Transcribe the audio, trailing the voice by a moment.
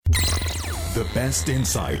The best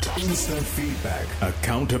insight, instant feedback,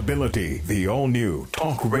 accountability. The all-new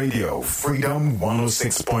Talk Radio Freedom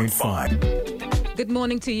 106.5. Good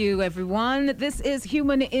morning to you, everyone. This is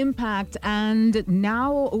Human Impact, and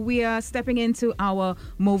now we are stepping into our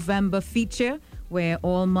Movember feature, where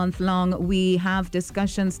all month long we have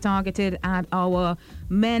discussions targeted at our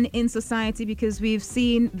men in society, because we've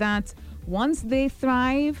seen that once they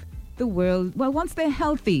thrive, once they're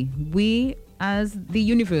healthy, we as the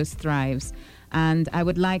universe thrives. And I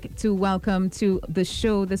would like to welcome to the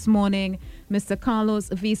show this morning Mr. Carlos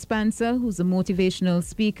V. Spencer, who's a motivational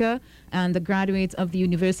speaker and a graduate of the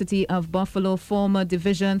University of Buffalo, former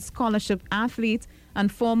Division Scholarship athlete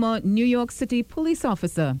and former New York City police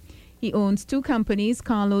officer. He owns two companies,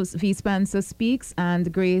 Carlos V. Spencer Speaks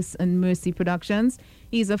and Grace and Mercy Productions.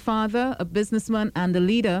 He's a father, a businessman, and a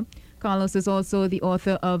leader. Carlos is also the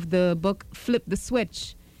author of the book Flip the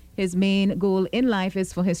Switch. His main goal in life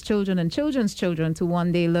is for his children and children's children to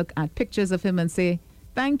one day look at pictures of him and say,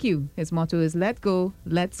 thank you. His motto is let go,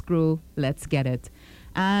 let's grow, let's get it.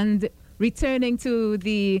 And returning to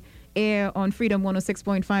the air on Freedom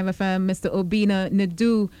 106.5 FM, Mr. Obina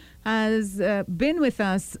Nadu has been with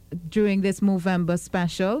us during this Movember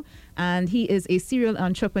special, and he is a serial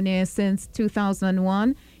entrepreneur since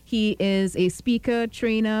 2001. He is a speaker,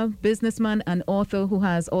 trainer, businessman, and author who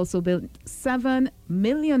has also built $7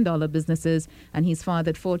 million businesses, and he's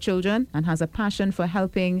fathered 4 children and has a passion for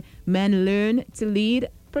helping men learn to lead,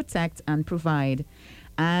 protect, and provide.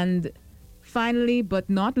 And finally, but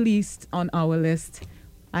not least on our list,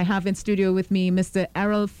 I have in studio with me Mr.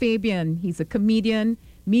 Errol Fabian. He's a comedian,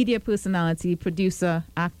 media personality, producer,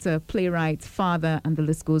 actor, playwright, father, and the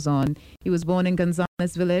list goes on. He was born in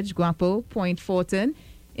Gonzales Village, Guapo, Point Fortin,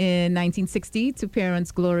 in 1960 to parents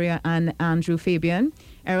Gloria and Andrew Fabian.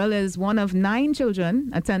 Errol is one of 9 children,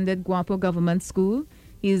 attended Guapo Government School.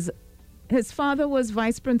 His father was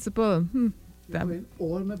vice principal.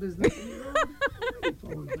 All my business.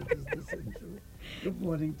 Good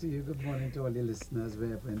morning to you. Good morning to all the listeners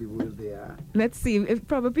wherever in the world they are. Let's see. If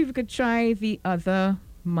probably we could try the other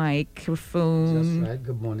microphone. Just right.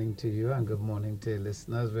 Good morning to you and good morning to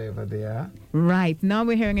listeners wherever they are. Right. Now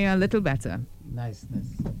we're hearing you a little better. Niceness.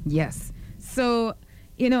 Yes. So,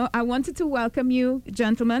 I wanted to welcome you,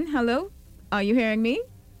 gentlemen. Hello. Are you hearing me?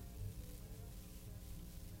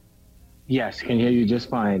 Yes, can hear you just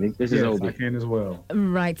fine. This is Obi. I can as well.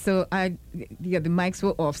 Right. So the mics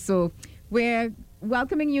were off. So we're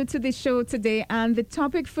welcoming you to the show today, and the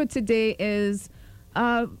topic for today is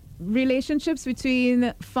relationships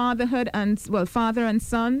between father and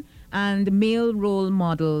son and male role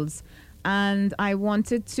models. And I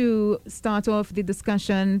wanted to start off the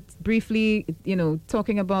discussion briefly,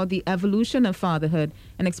 talking about the evolution of fatherhood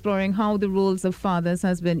and exploring how the roles of fathers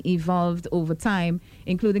has been evolved over time,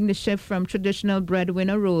 including the shift from traditional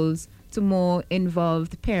breadwinner roles to more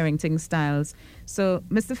involved parenting styles. So,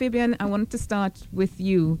 Mr. Fabian, I wanted to start with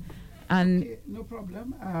you. And okay, no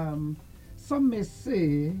problem. Some may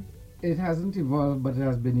say it hasn't evolved, but it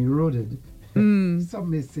has been eroded.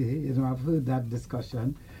 Some may say, I've heard that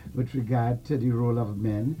discussion with regard to the role of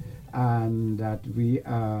men, and that we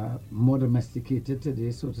are more domesticated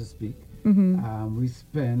today, so to speak. We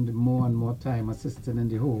spend more and more time assisting in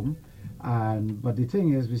the home, but the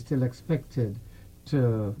thing is, we're still expected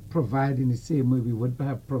to provide in the same way we would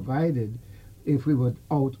have provided if we were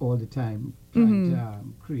out all the time trying to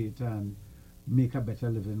create and make a better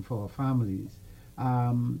living for our families.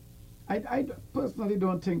 I personally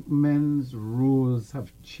don't think men's roles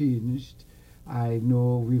have changed. I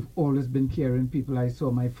know we've always been caring people. I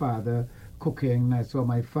saw my father cooking. I saw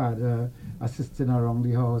my father assisting around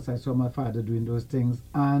the house. I saw my father doing those things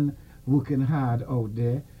and working hard out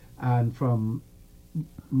there. And from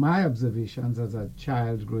my observations as a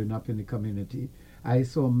child growing up in the community, I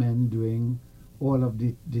saw men doing all of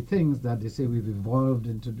the things that they say we've evolved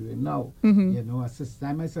into doing now.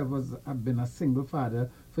 I myself have been a single father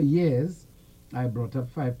for years. I brought up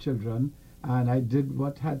 5 children, and I did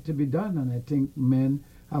what had to be done. And I think men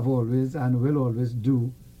have always and will always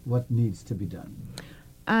do what needs to be done.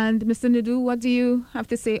 And Mr. Nadu, what do you have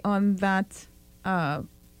to say on that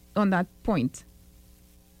point?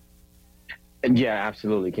 Yeah,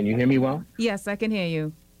 absolutely. Can you hear me well? Yes, I can hear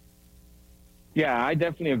you. Yeah, I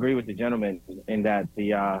definitely agree with the gentleman in that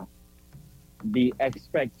the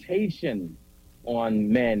expectation on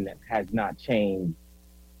men has not changed.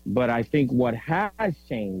 But I think what has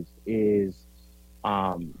changed is,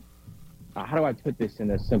 how do I put this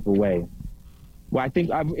in a simple way? Well, I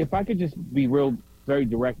think if I could just be very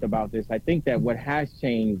direct about this, I think that what has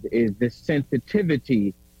changed is the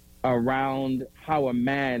sensitivity around how a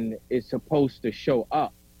man is supposed to show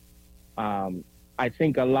up I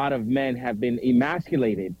think a lot of men have been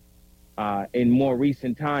emasculated in more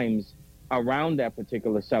recent times around that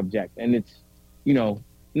particular subject. And it's,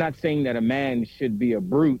 not saying that a man should be a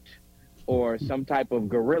brute or some type of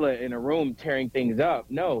gorilla in a room tearing things up.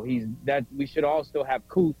 No, we should all still have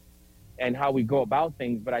couth and how we go about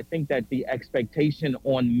things. But I think that the expectation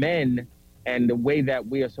on men and the way that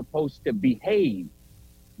we are supposed to behave,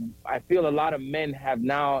 I feel a lot of men are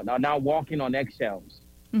now walking on eggshells.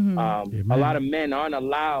 A lot of men aren't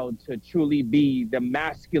allowed to truly be the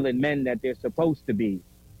masculine men that they're supposed to be.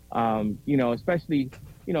 Especially,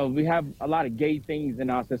 we have a lot of gay things in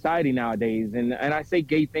our society nowadays. And I say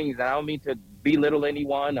gay things, and I don't mean to belittle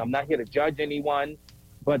anyone. I'm not here to judge anyone.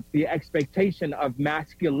 But the expectation of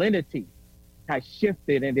masculinity has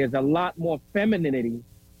shifted, and there's a lot more femininity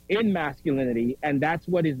in masculinity. And that's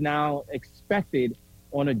what is now expected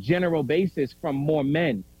on a general basis from more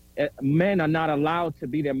men. Men are not allowed to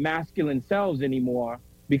be their masculine selves anymore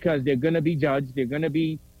because they're going to be judged. They're going to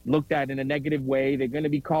be looked at in a negative way. They're going to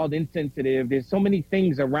be called insensitive. There's so many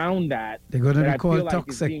things around that they're going to be called like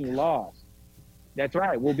toxic. Is being lost. That's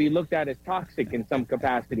right. We'll be looked at as toxic in some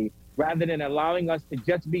capacity rather than allowing us to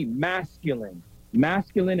just be masculine.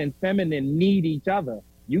 Masculine and feminine need each other.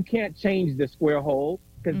 You can't change the square hole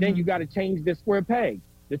because then you got to change the square peg.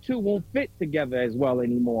 The two won't fit together as well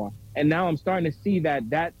anymore. And now I'm starting to see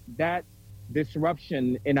that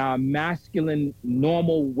disruption in our masculine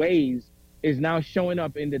normal ways is now showing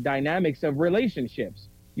up in the dynamics of relationships.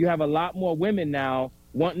 You have a lot more women now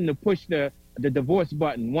wanting to push the divorce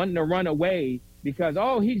button, wanting to run away because,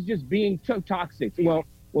 he's just being so toxic. Well,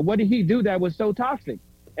 what did he do that was so toxic?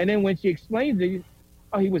 And then when she explains it,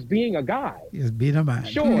 he was being a guy. He was being a man.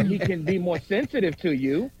 Sure, he can be more sensitive to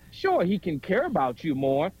you. Sure, he can care about you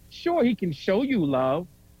more. Sure, he can show you love.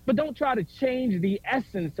 But don't try to change the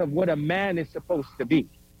essence of what a man is supposed to be.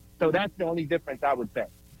 So that's the only difference I would say.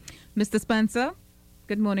 Mr. Spencer,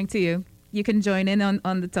 good morning to you. You can join in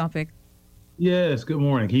on the topic. Yes, good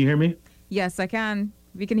morning. Can you hear me? Yes, I can.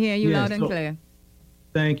 We can hear you loud and clear.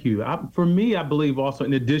 Thank you. For me, I believe also,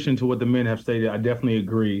 in addition to what the men have stated, I definitely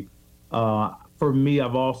agree. For me,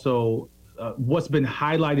 I've also, what's been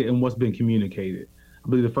highlighted and what's been communicated. I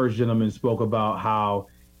believe the first gentleman spoke about how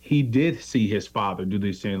he did see his father do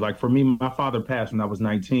these things. Like for me, my father passed when I was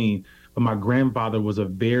 19, but my grandfather was a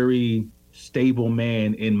very stable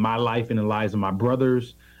man in my life and the lives of my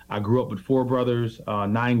brothers. I grew up with 4 brothers,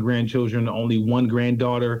 9 grandchildren, only 1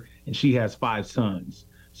 granddaughter, and she has 5 sons.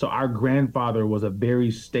 So our grandfather was a very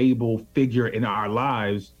stable figure in our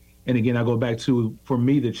lives. And again, I go back to, for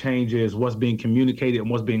me, the change is what's being communicated and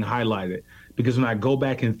what's being highlighted. Because when I go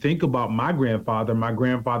back and think about my grandfather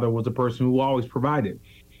was a person who always provided.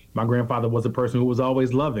 My grandfather was a person who was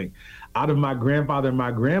always loving. Out of my grandfather and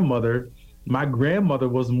my grandmother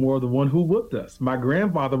was more the one who whooped us. My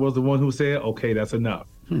grandfather was the one who said, okay, that's enough.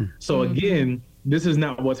 So again, this is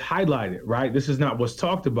not what's highlighted, right? This is not what's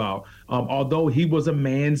talked about. Although he was a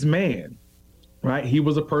man's man, right? He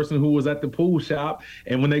was a person who was at the pool shop.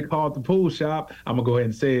 And when they called the pool shop, I'm gonna go ahead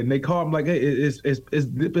and say it. And they called him like, hey, is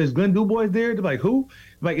Glenn DuBois there? They're like, who?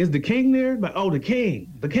 Like, is the king there? Like, oh, the king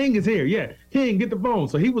is here. Yeah, king, get the phone.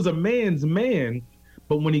 So he was a man's man.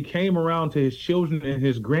 But when he came around to his children and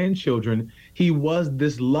his grandchildren, he was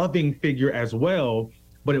this loving figure as well.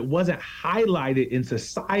 But it wasn't highlighted in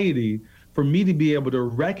society for me to be able to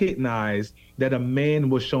recognize that a man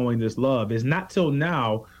was showing this love. It's not till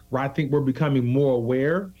now where I think we're becoming more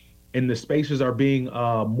aware and the spaces are being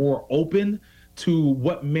more open to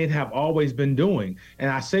what men have always been doing. And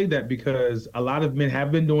I say that because a lot of men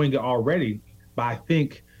have been doing it already, but I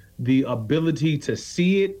think the ability to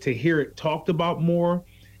see it, to hear it talked about more,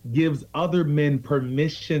 gives other men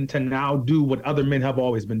permission to now do what other men have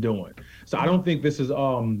always been doing. So I don't think this is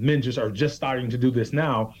men are just starting to do this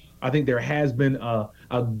now. I think there has been a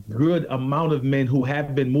good amount of men who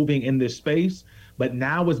have been moving in this space, but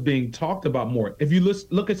now it's being talked about more. If you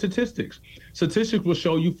look at statistics will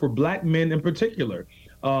show you for Black men in particular.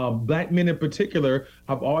 Black men in particular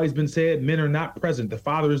have always been said men are not present. The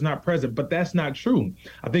father is not present, but that's not true.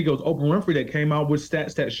 I think it was Oprah Winfrey that came out with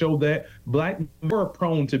stats that showed that Black men are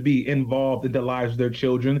prone to be involved in the lives of their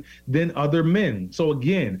children than other men. So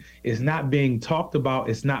again, it's not being talked about,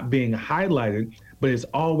 it's not being highlighted, but it's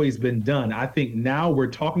always been done. I think now we're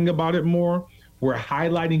talking about it more, we're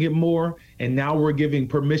highlighting it more, and now we're giving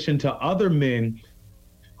permission to other men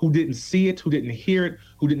who didn't see it, who didn't hear it,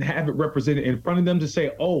 who didn't have it represented in front of them to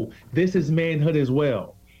say, oh, this is manhood as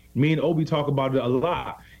well. Me and Obi talk about it a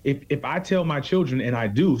lot. If I tell my children, and I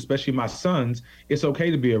do, especially my sons, it's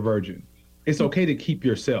okay to be a virgin. It's okay to keep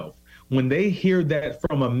yourself. When they hear that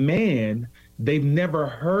from a man, they've never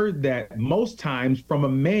heard that most times from a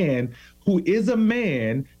man who is a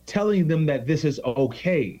man telling them that this is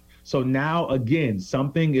okay. So now, again,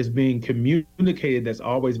 something is being communicated that's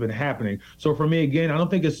always been happening. So for me, again, I don't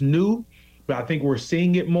think it's new, but I think we're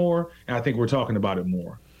seeing it more, and I think we're talking about it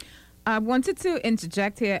more. I wanted to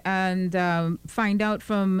interject here and find out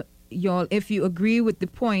from y'all if you agree with the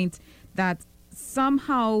point that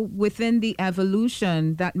somehow within the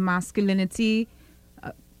evolution that masculinity,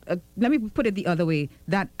 let me put it the other way,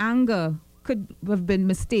 that anger could have been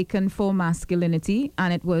mistaken for masculinity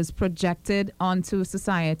and it was projected onto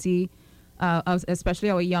society, especially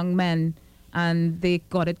our young men, and they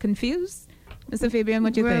got it confused. Mr. Fabian,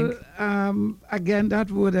 what do you think? Again, that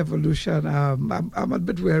word evolution, I'm a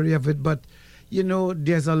bit wary of it, but, you know,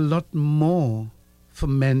 there's a lot more for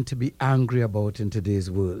men to be angry about in today's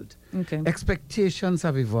world. Okay. Expectations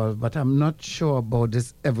have evolved, but I'm not sure about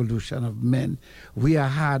this evolution of men. We are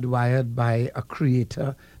hardwired by a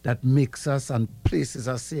creator that makes us and places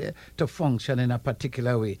us here to function in a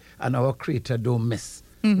particular way, and our creator don't miss.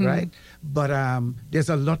 Right? But there's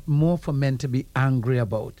a lot more for men to be angry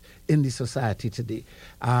about in the society today.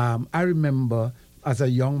 I remember as a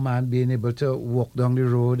young man being able to walk down the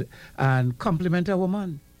road and compliment a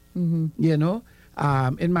woman, you know,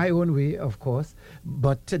 in my own way, of course.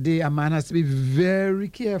 But today a man has to be very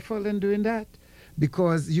careful in doing that,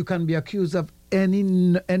 because you can be accused of any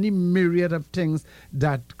myriad of things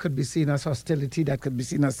that could be seen as hostility, that could be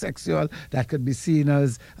seen as sexual, that could be seen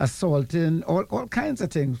as assaulting, all kinds of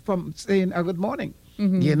things, from saying a good morning,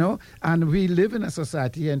 you know. And we live in a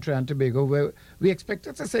society in Trinidad and Tobago where we expect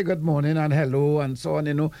to say good morning and hello and so on,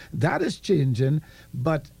 you know. That is changing,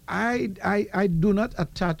 but I do not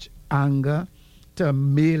attach anger to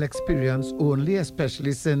male experience only,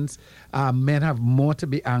 especially since men have more to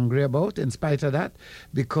be angry about in spite of that,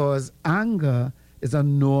 because anger is a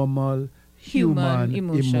normal human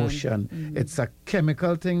emotion. It's a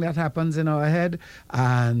chemical thing that happens in our head,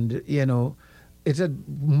 and, you know, it's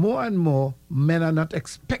more and more men are not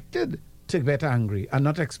expected to get angry, are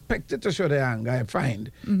not expected to show their anger, I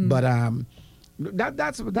find. But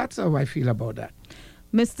that's how I feel about that.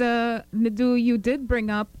 Mr. Nadu, you did bring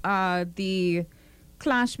up the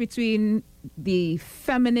clash between the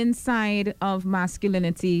feminine side of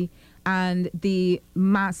masculinity and the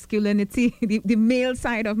masculinity, the male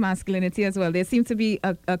side of masculinity as well. There seems to be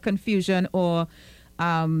a confusion or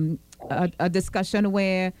a discussion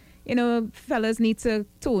where, you know, fellas need to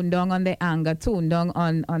tone down on their anger, tone down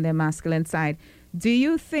on their masculine side. Do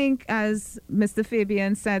you think, as Mr.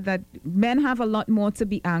 Fabian said, that men have a lot more to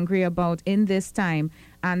be angry about in this time,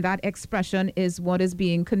 and that expression is what is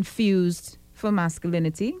being confused for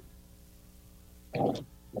masculinity?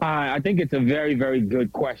 I think it's a very, very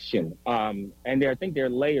good question. And I think there are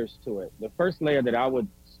layers to it. The first layer that I would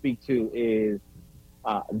speak to is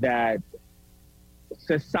that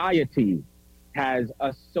society has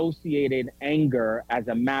associated anger as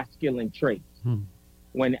a masculine trait.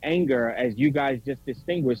 When anger, as you guys just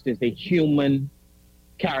distinguished, is a human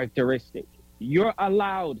characteristic. You're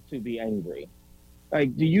allowed to be angry.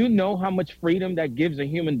 Like, do you know how much freedom that gives a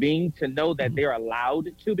human being to know that they're allowed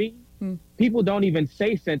to be? People don't even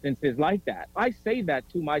say sentences like that. I say that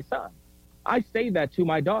to my son. I say that to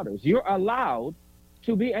my daughters. You're allowed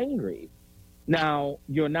to be angry. Now,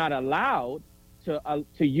 you're not allowed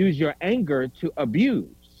to use your anger to abuse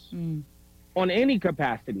on any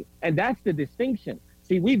capacity. And that's the distinction.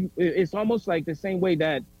 See, it's almost like the same way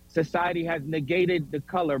that society has negated the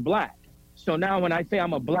color black. So now when I say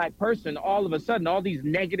I'm a black person, all of a sudden, all these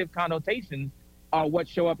negative connotations are what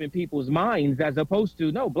show up in people's minds, as opposed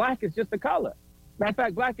to, no, black is just a color. Matter of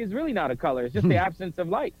fact, black is really not a color. It's just the absence of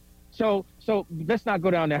light. So let's not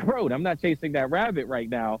go down that road. I'm not chasing that rabbit right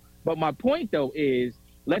now. But my point, though, is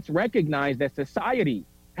let's recognize that society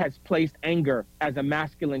has placed anger as a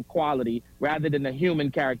masculine quality rather than a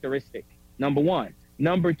human characteristic, number one.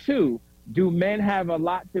 Number two, do men have a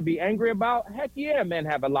lot to be angry about? Heck yeah, men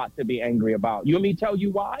have a lot to be angry about. You want me to tell you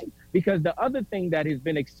why? Because the other thing that has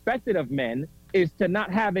been expected of men is to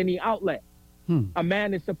not have any outlet. A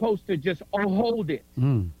man is supposed to just hold it.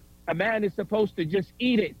 A man is supposed to just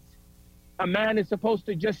eat it. A man is supposed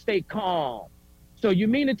to just stay calm. So you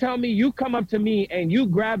mean to tell me you come up to me and you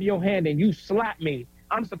grab your hand and you slap me,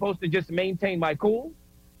 I'm supposed to just maintain my cool?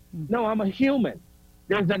 No, I'm a human.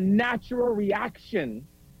 There's a natural reaction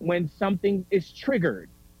when something is triggered.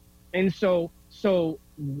 And so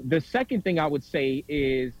the second thing I would say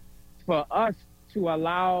is for us to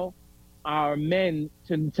allow our men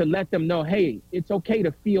to let them know, hey, it's okay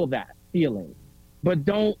to feel that feeling, but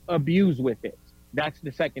don't abuse with it. That's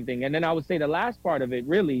the second thing. And then I would say the last part of it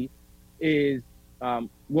really is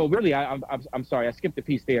well, really, I'm sorry, I skipped a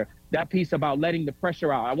piece there. That piece about letting the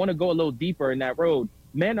pressure out. I want to go a little deeper in that road.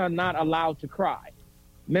 Men are not allowed to cry.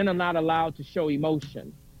 Men are not allowed to show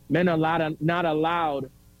emotion. Men are not allowed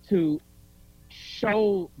to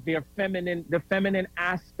show the feminine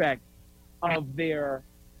aspect of their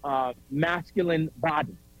masculine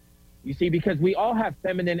body. You see, because we all have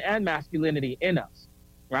feminine and masculinity in us,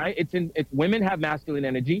 right? Women have masculine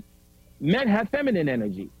energy, men have feminine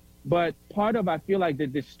energy. But part of, I feel like, the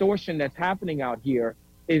distortion that's happening out here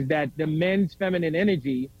is that the men's feminine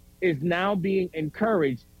energy is now being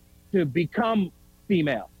encouraged to become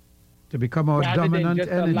female. To become our dominant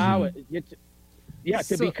just energy. Allow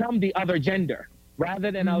to become the other gender,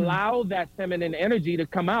 rather than allow that feminine energy to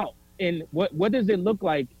come out. And what does it look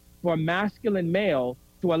like for a masculine male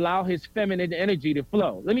to allow his feminine energy to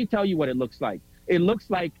flow? Let me tell you what it looks like. It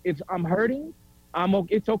looks like if I'm hurting,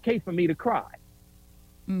 it's okay for me to cry.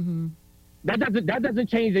 Mm-hmm. That doesn't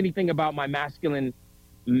change anything about my masculine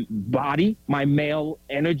body, my male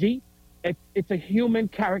energy. It's a human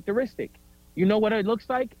characteristic. You know what it looks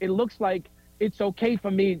like? It looks like it's okay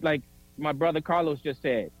for me, like my brother Carlos just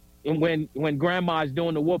said, and when grandma's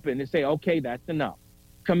doing the whooping, they say, okay, that's enough.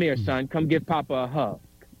 Come here, son. Come give Papa a hug.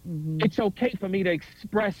 Mm-hmm. It's okay for me to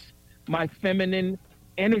express my feminine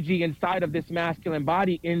energy inside of this masculine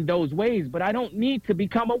body in those ways, but I don't need to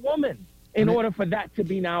become a woman in order for that to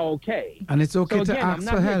be now okay. And it's okay so again, to ask for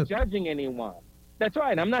help. I'm not here judging anyone. That's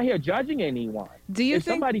right. I'm not here judging anyone. If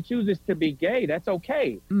somebody chooses to be gay, that's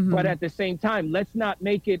okay. Mm-hmm. But at the same time, let's not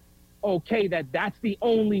make it okay that's the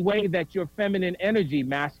only way that your feminine energy,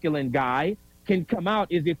 masculine guy, can come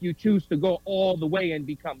out, is if you choose to go all the way and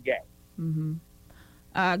become gay.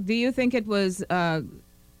 Mm-hmm. Do you think it was,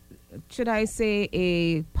 should I say,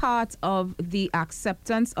 a part of the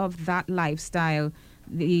acceptance of that lifestyle,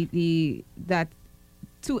 that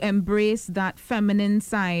to embrace that feminine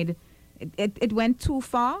side, it went too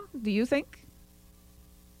far, do you think?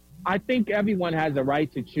 I think everyone has a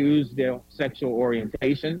right to choose their sexual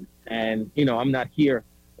orientation. And, I'm not here,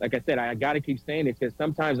 like I said, I got to keep saying it because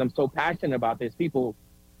sometimes I'm so passionate about this. People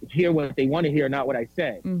hear what they want to hear, not what I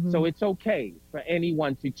say. Mm-hmm. So it's okay for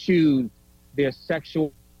anyone to choose their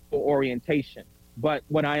sexual orientation. But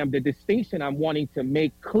the distinction I'm wanting to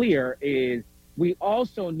make clear is we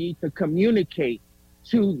also need to communicate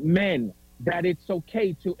to men that it's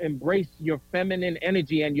okay to embrace your feminine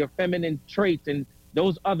energy and your feminine traits and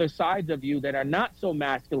those other sides of you that are not so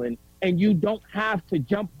masculine. And you don't have to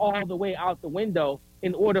jump all the way out the window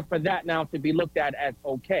in order for that now to be looked at as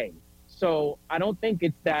okay. So I don't think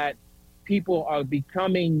it's that people are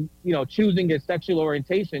becoming, choosing their sexual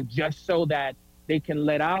orientation just so that they can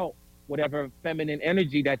let out whatever feminine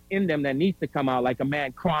energy that's in them that needs to come out, like a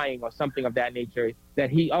man crying or something of that nature, that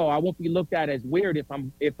I won't be looked at as weird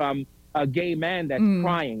if I'm a gay man that's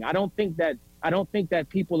crying. I don't think that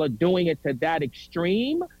people are doing it to that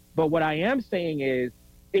extreme. But what I am saying is,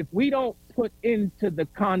 if we don't put into the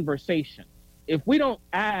conversation, if we don't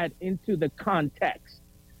add into the context,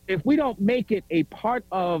 if we don't make it a part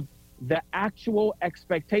of the actual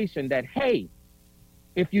expectation that, hey,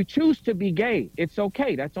 if you choose to be gay, it's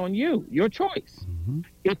okay. That's on you. Your choice. Mm-hmm.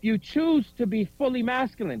 If you choose to be fully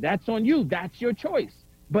masculine, that's on you. That's your choice.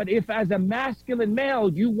 But if as a masculine male,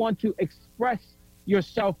 you want to express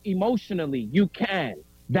yourself emotionally, you can.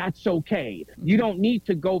 That's okay. You don't need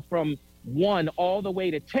to go from 1 all the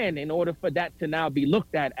way to 10 in order for that to now be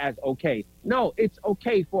looked at as okay. No, it's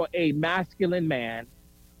okay for a masculine man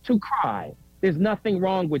to cry. There's nothing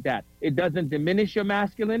wrong with that. It doesn't diminish your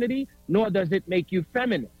masculinity, nor does it make you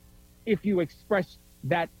feminine if you express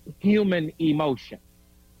that human emotion.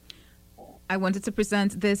 I wanted to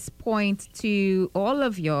present this point to all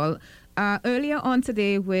of y'all. Earlier on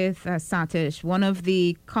today with Satish, one of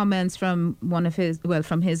the comments from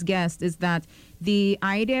from his guest is that the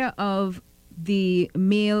idea of the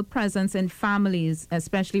male presence in families,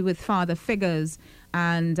 especially with father figures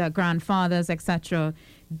and grandfathers, etc.,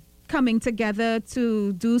 coming together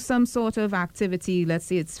to do some sort of activity, let's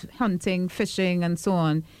say it's hunting, fishing, and so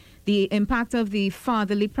on, the impact of the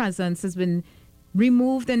fatherly presence has been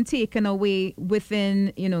removed and taken away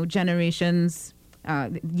within, generations,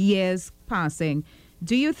 years passing.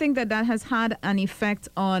 Do you think that has had an effect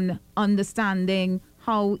on understanding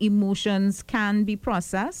how emotions can be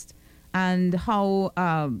processed and how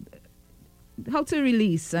to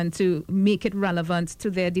release and to make it relevant to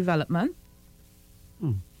their development?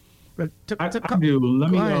 But I do.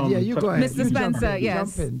 Let me. Go ahead. Yeah, you go ahead. Mr. Spencer,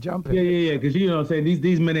 yes. Jump in. Yeah. Because you know what I'm saying.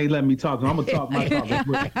 These men ain't letting me talk. So I'm gonna talk my talk.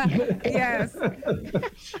 Yes.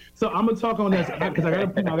 So I'm gonna talk on this because I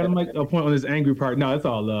gotta make a point on this angry part. No, it's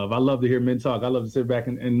all love. I love to hear men talk. I love to sit back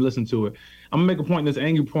and listen to it. I'm gonna make a point on this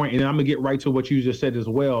angry point, and then I'm gonna get right to what you just said as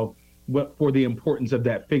well. What for the importance of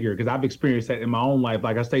that figure? Because I've experienced that in my own life.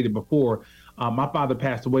 Like I stated before, my father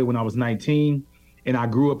passed away when I was 19. And I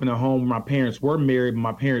grew up in a home where my parents were married, but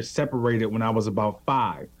my parents separated when I was about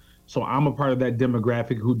 5. So I'm a part of that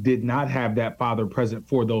demographic who did not have that father present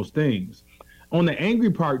for those things. On the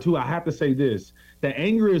angry part, too, I have to say this. The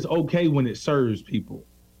anger is okay when it serves people,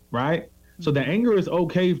 right? So the anger is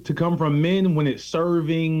okay to come from men when it's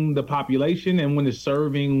serving the population and when it's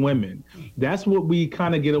serving women. That's what we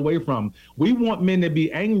kind of get away from. We want men to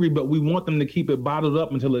be angry, but we want them to keep it bottled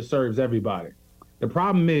up until it serves everybody. The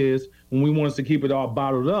problem is when we want us to keep it all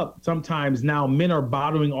bottled up, sometimes now men are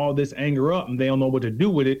bottling all this anger up and they don't know what to do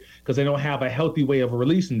with it because they don't have a healthy way of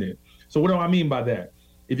releasing it. So what do I mean by that?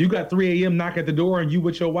 If you got 3 a.m. knock at the door and you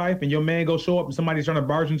with your wife and your man go show up and somebody's trying to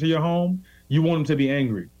barge into your home, you want him to be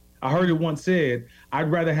angry. I heard it once said,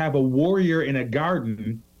 I'd rather have a warrior in a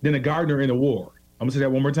garden than a gardener in a war. I'm gonna say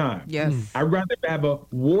that one more time. Yes. I'd rather have a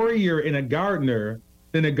warrior in a gardener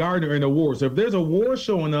than a gardener in a war. So if there's a war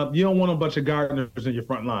showing up, you don't want a bunch of gardeners in your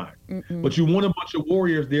front line, but you want a bunch of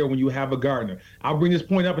warriors there when you have a gardener. I'll bring this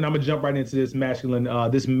point up and I'm gonna jump right into this masculine,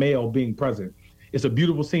 this male being present. It's a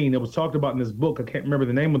beautiful scene. It was talked about in this book. I can't remember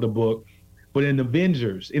the name of the book, but in the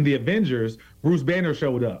Avengers, Bruce Banner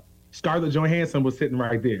showed up. Scarlett Johansson was sitting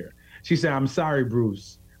right there. She said, I'm sorry,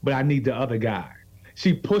 Bruce, but I need the other guy.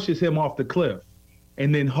 She pushes him off the cliff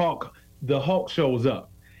and then the Hulk shows up.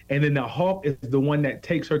 And then the Hulk is the one that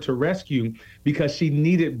takes her to rescue because she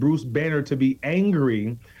needed Bruce Banner to be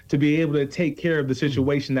angry to be able to take care of the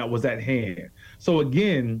situation that was at hand. So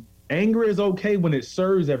again, anger is okay when it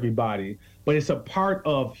serves everybody, but it's a part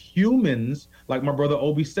of humans, like my brother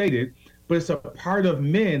Obi stated, but it's a part of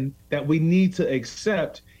men that we need to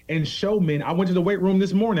accept and show men. I went to the weight room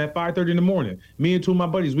this morning at 5:30 in the morning. Me and 2 of my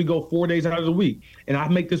buddies, we go 4 days out of the week. And I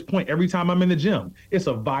make this point every time I'm in the gym. It's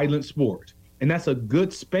a violent sport. And that's a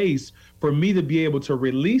good space for me to be able to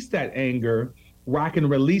release that anger where I can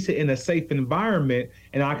release it in a safe environment.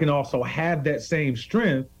 And I can also have that same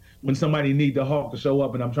strength when somebody needs the Hulk to show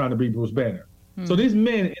up and I'm trying to be Bruce Banner. So these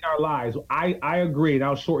men in our lives, I agree, and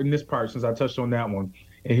I'll shorten this part since I touched on that one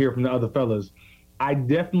and hear from the other fellas. I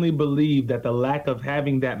definitely believe that the lack of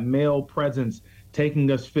having that male presence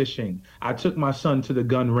taking us fishing. I took my son to the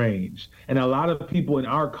gun range. And a lot of people in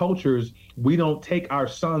our cultures, we don't take our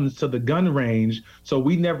sons to the gun range. So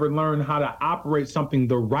we never learn how to operate something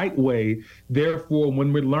the right way. Therefore,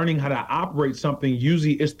 when we're learning how to operate something,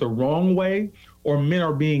 usually it's the wrong way, or men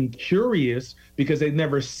are being curious because they've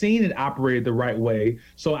never seen it operated the right way.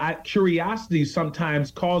 So curiosity sometimes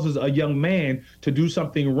causes a young man to do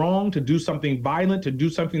something wrong, to do something violent, to do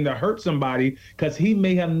something that hurts somebody, because he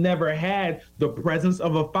may have never had the presence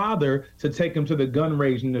of a father to take him to the gun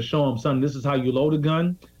range and to show him, son, this is how you load a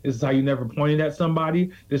gun. This is how you never point it at somebody.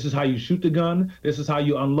 This is how you shoot the gun. This is how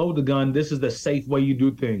you unload the gun. This is the safe way you do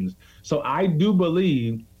things. So I do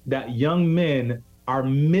believe that young men are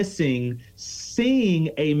missing seeing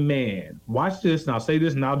a man. Watch this, and I'll say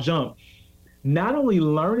this and I'll jump. Not only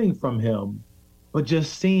learning from him, but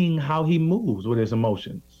just seeing how he moves with his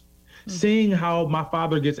emotions. Seeing how my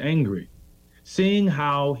father gets angry. Seeing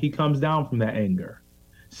how he comes down from that anger.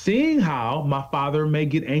 Seeing how my father may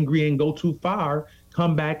get angry and go too far,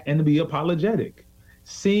 come back and be apologetic.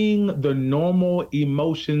 Seeing the normal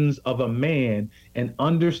emotions of a man and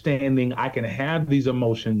understanding I can have these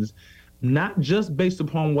emotions not just based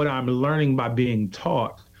upon what I'm learning by being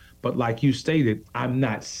taught, but like you stated, I'm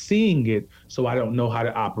not seeing it, so I don't know how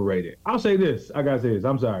to operate it. I'll say this. I gotta say this.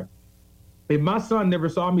 I'm sorry. If my son never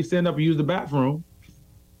saw me stand up and use the bathroom,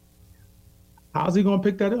 how's he gonna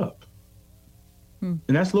pick that up? And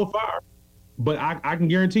that's a little far. But I can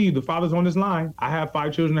guarantee you, the fathers on this line, I have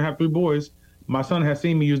 5 children, I have 3 boys. My son has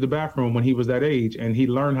seen me use the bathroom when he was that age, and he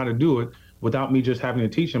learned how to do it without me just having to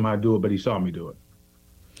teach him how to do it, but he saw me do it.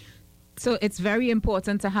 So it's very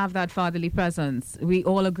important to have that fatherly presence. We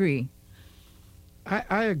all agree.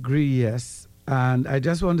 I agree, yes. And I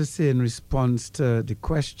just want to say in response to the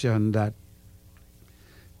question that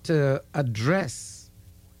to address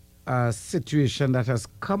a situation that has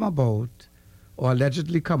come about or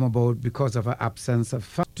allegedly come about because of an absence of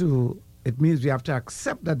father, it means we have to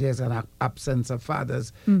accept that there's an absence of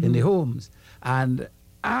fathers in the homes. And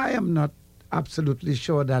I am not absolutely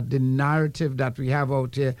sure that the narrative that we have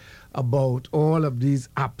out here about all of these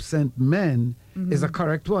absent men is a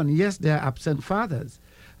correct one. Yes, there are absent fathers.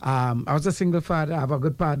 I was a single father. I have a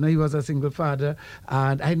good partner. He was a single father.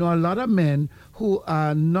 And I know a lot of men who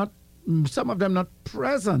are not, some of them not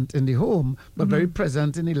present in the home, but very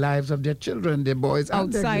present in the lives of their children, their boys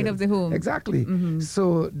and their outside girls. of the home. Exactly.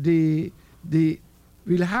 So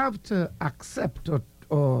we'll have to accept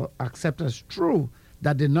or accept as true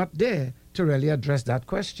that they're not there to really address that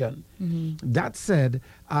question. That said,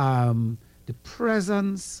 the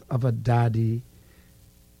presence of a daddy,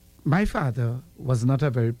 my father was not a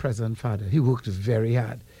very present father. He worked very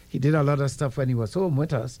hard. He did a lot of stuff when he was home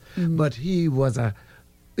with us, but he was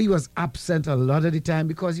absent a lot of the time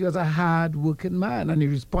because he was a hard-working man and he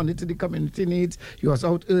responded to the community needs. He was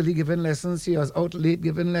out early giving lessons. He was out late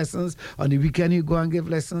giving lessons. On the weekend, he'd go and give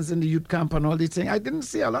lessons in the youth camp and all these things. I didn't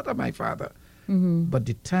see a lot of my father. But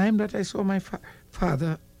the time that I saw my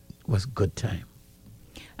father was good time.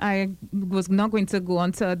 I was not going to go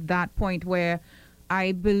on to that point where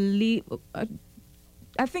I believe,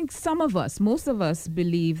 I think most of us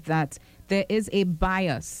believe that there is a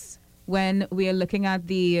bias when we are looking at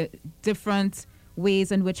the different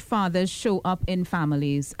ways in which fathers show up in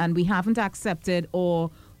families, and we haven't accepted or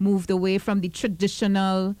moved away from the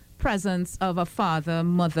traditional presence of a father,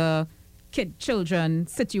 mother, children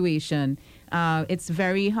situation. It's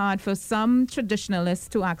very hard for some traditionalists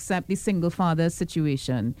to accept the single father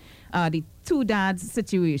situation, the two dads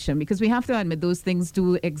situation, because we have to admit those things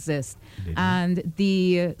do exist. And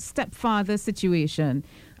the stepfather situation.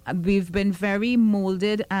 We've been very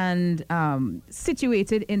molded and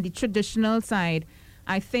situated in the traditional side.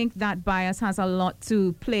 I think that bias has a lot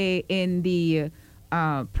to play in the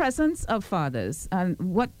presence of fathers. And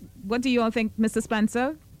what do you all think, Mr.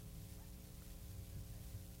 Spencer?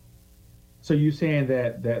 So you're saying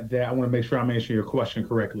that I want to make sure I'm answering your question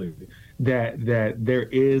correctly, that there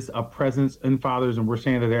is a presence in fathers and we're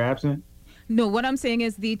saying that they're absent? No, what I'm saying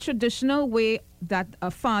is the traditional way that a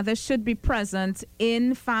father should be present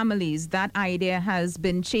in families, that idea has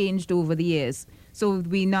been changed over the years. So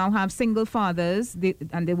we now have single fathers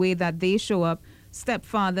and the way that they show up,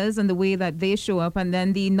 stepfathers and the way that they show up, and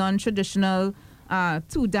then the non-traditional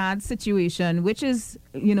two dad situation, which is,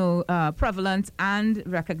 prevalent and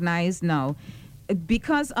recognized now.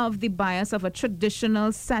 Because of the bias of a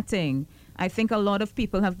traditional setting, I think a lot of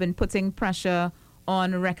people have been putting pressure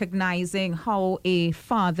on recognizing how a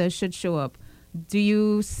father should show up. Do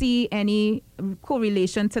you see any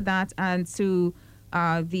correlation to that and to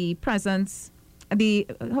the presence,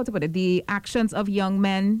 the actions of young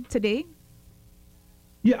men today?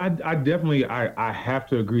 Yeah, I definitely have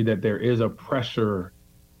to agree that there is a pressure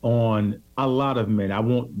on a lot of men. I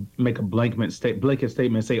won't make a blanket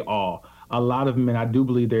statement and say all. A lot of men, I do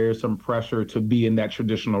believe there is some pressure to be in that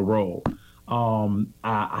traditional role.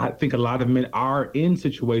 I think a lot of men are in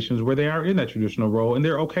situations where they are in that traditional role and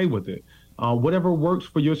they're okay with it. Whatever works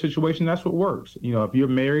for your situation, that's what works. If you're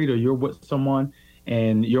married or you're with someone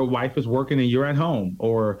and your wife is working and you're at home,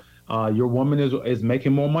 or your woman is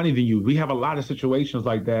making more money than you. We have a lot of situations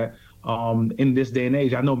like that in this day and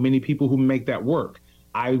age. I know many people who make that work.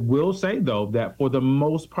 I will say, though, that for the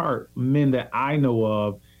most part, men that I know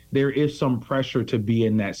of, there is some pressure to be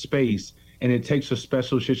in that space. And it takes a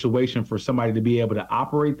special situation for somebody to be able to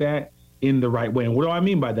operate that in the right way. And what do I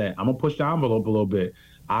mean by that? I'm going to push the envelope a little bit.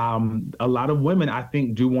 A lot of women, I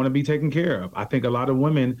think, do want to be taken care of. I think a lot of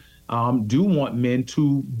women do want men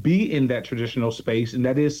to be in that traditional space, and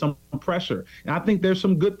that is some pressure. And I think there's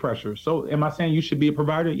some good pressure. So am I saying you should be a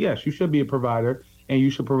provider? Yes, you should be a provider, and you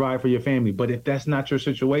should provide for your family. But if that's not your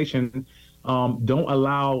situation, don't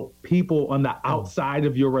allow people on the outside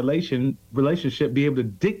of your relationship be able to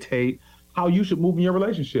dictate how you should move in your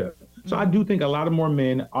relationship. So I do think a lot of more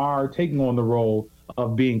men are taking on the role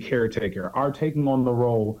of being caretaker, are taking on the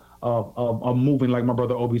role of moving, like my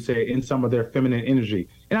brother Obi said, in some of their feminine energy.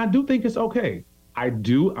 And I do think it's okay. I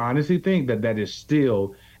do honestly think that is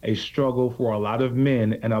still a struggle for a lot of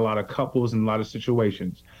men and a lot of couples and a lot of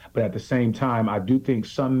situations. But at the same time, I do think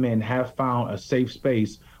some men have found a safe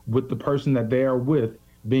space with the person that they are with,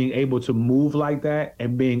 being able to move like that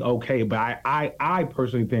and being okay. But I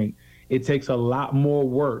personally think it takes a lot more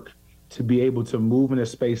work to be able to move in a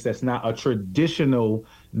space that's not a traditional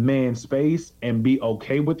man space and be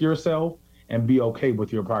okay with yourself and be okay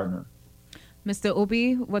with your partner. Mr.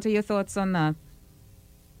 Obi, what are your thoughts on that?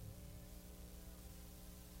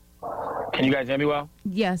 Can you guys hear me well?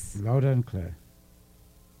 Yes. Loud and clear.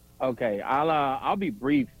 Okay, I'll be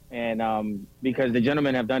brief, and because the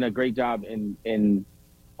gentlemen have done a great job in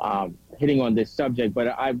hitting on this subject, but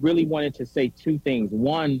I really wanted to say two things.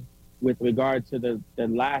 One, with regard to the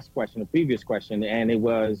last question, the previous question, and it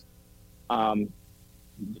was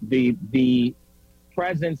the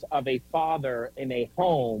presence of a father in a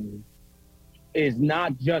home is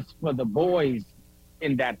not just for the boys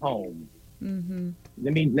in that home. Mm-hmm.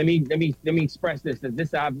 Let me express this.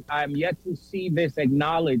 I'm yet to see this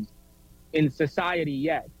acknowledged in society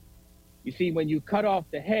yet. You see, when you cut off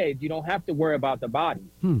the head, you don't have to worry about the body.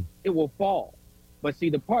 It will fall. But see,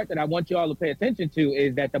 the part that I want you all to pay attention to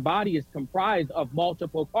is that the body is comprised of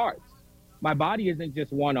multiple parts. My body isn't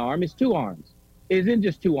just one arm, it's two arms. It isn't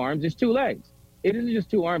just two arms, it's two legs. It isn't just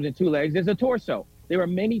two arms and two legs, there's a torso. There are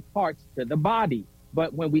many parts to the body.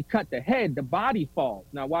 But when we cut the head, the body falls.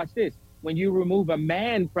 Now watch this. When you remove a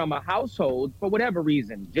man from a household, for whatever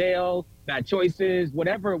reason, jail, bad choices,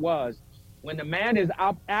 whatever it was, when the man is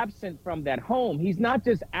absent from that home, he's not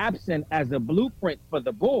just absent as a blueprint for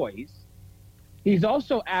the boys, he's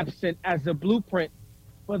also absent as a blueprint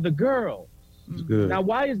for the girls. That's good. Now,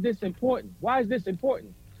 why is this important? Why is this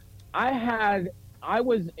important? I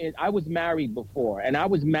was married before, and I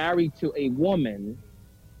was married to a woman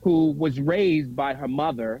who was raised by her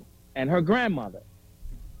mother and her grandmother.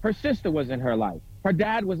 Her sister was in her life. Her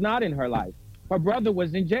dad was not in her life. Her brother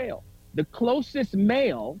was in jail. The closest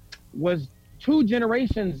male was 2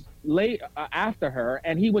 generations after her,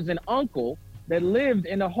 and he was an uncle that lived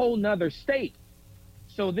in a whole nother state.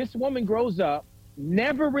 So this woman grows up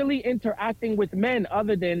never really interacting with men,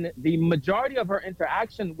 other than the majority of her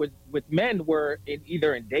interaction with men were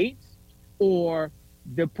either in dates or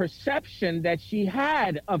the perception that she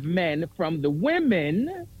had of men from the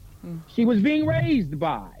women she was being raised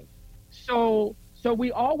by. So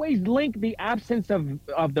we always link the absence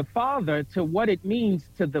of the father to what it means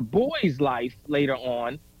to the boy's life later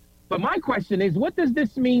on. But my question is, what does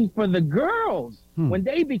this mean for the girls when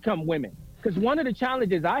they become women? Because one of the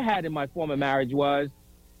challenges I had in my former marriage was,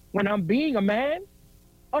 when I'm being a man,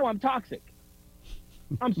 I'm toxic.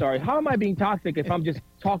 I'm sorry, how am I being toxic if I'm just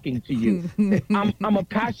talking to you? I'm a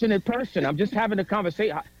passionate person. I'm just having a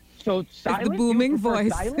conversation. So silence? It's the booming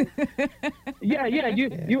voice. Yeah.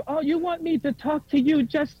 You want me to talk to you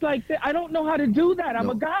just like that? I don't know how to do that. I'm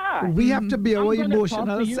a guy. We have to be our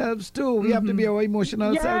emotional selves too. We have to be our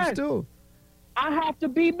emotional selves too. I have to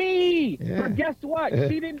be me. Yeah. But guess what?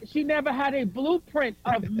 She never had a blueprint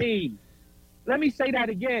of me. Let me say that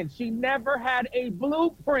again. She never had a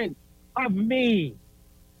blueprint of me.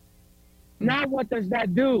 Now what does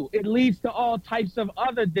that do? It leads to all types of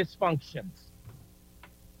other dysfunctions.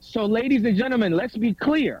 So ladies and gentlemen, let's be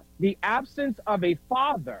clear. The absence of a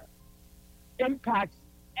father impacts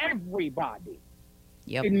everybody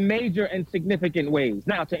in major and significant ways.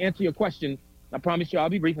 Now, to answer your question, I promise you I'll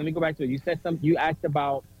be brief. Let me go back to it. You said something. You asked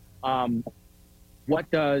about how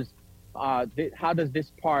does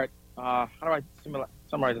this part? How do I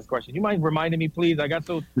summarize this question? You mind reminding me, please? I got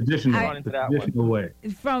so traditional way.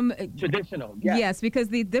 From traditional, yes, because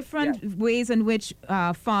the different ways in which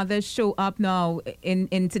fathers show up now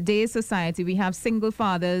in today's society, we have single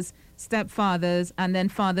fathers, stepfathers, and then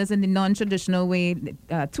fathers in the non-traditional way,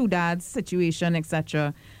 2 dads situation,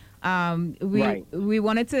 etc. We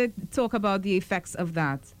wanted to talk about the effects of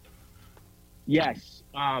that. Yes.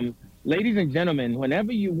 Ladies and gentlemen,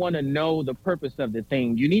 whenever you want to know the purpose of the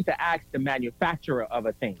thing, you need to ask the manufacturer of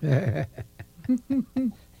a thing.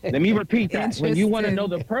 Let me repeat that. When you want to know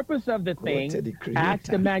the purpose of the thing, ask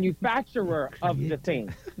the manufacturer of the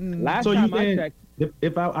thing. Last time I checked,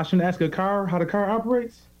 if I shouldn't ask a car how the car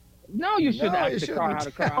operates? No, you shouldn't ask the car how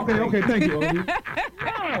the car operates. Okay, thank you, Odie.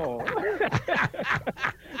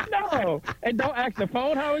 No. And don't ask the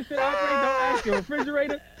phone how it should operate. Don't ask your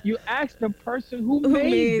refrigerator. You ask the person who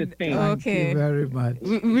made the thing. Okay. Thank you very much.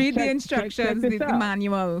 Read the instructions, the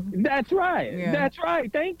manual. That's right. Yeah. That's right.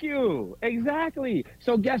 Thank you. Exactly.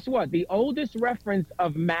 So guess what? The oldest reference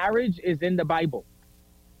of marriage is in the Bible.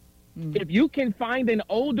 If you can find an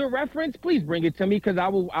older reference, please bring it to me, because I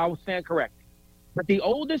will stand correct. But the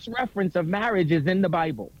oldest reference of marriage is in the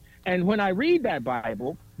Bible. And when I read that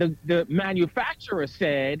Bible, the manufacturer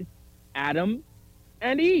said Adam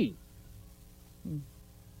and Eve.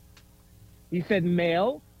 He said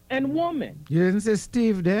male and woman. You didn't say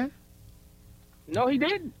Steve there? No, he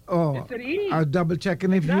didn't. Oh, it said Eve. I'll double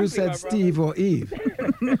checking if you said Steve or Eve.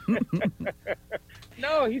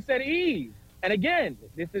 No, he said Eve. And again,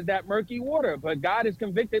 this is that murky water, but God has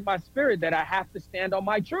convicted my spirit that I have to stand on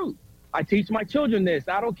my truth. I teach my children this.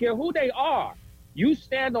 I don't care who they are. You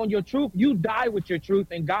stand on your truth, you die with your truth,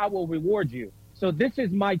 and God will reward you. So this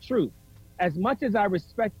is my truth. As much as I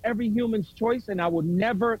respect every human's choice, and I will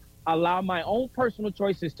never allow my own personal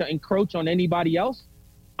choices to encroach on anybody else,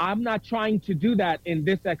 I'm not trying to do that in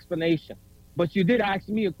this explanation. But you did ask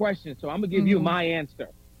me a question, so I'm going to give you my answer.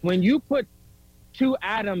 When you put 2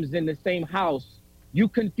 Adams in the same house, you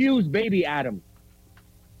confuse baby Adam.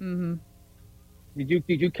 Mm-hmm.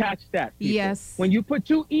 Did you catch that? People? Yes. When you put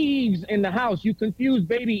two Eves in the house, you confuse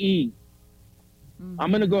baby Eve.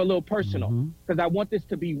 I'm going to go a little personal because I want this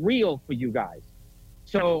to be real for you guys.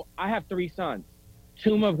 So I have 3 sons,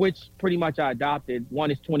 2 of which pretty much I adopted.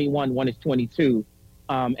 One is 21, one is 22.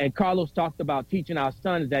 And Carlos talked about teaching our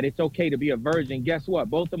sons that it's okay to be a virgin. Guess what?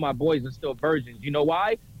 Both of my boys are still virgins. You know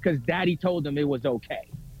why? Because daddy told them it was okay.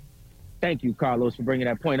 Thank you, Carlos, for bringing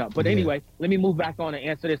that point up. But anyway, let me move back on and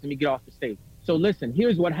answer this. Let me get off the stage. So listen,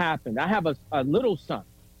 here's what happened. I have a little son,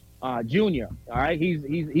 Junior. All right, he's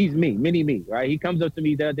me, mini me. Right, he comes up to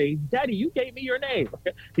me the other day. Daddy, you gave me your name.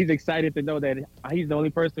 He's excited to know that he's the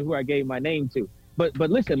only person who I gave my name to. But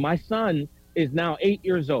listen, my son is now 8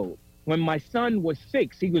 years old. When my son was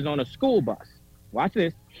 6, he was on a school bus. Watch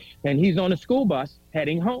this, and he's on a school bus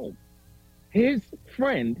heading home. His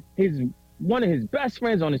friend, one of his best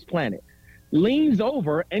friends on his planet, leans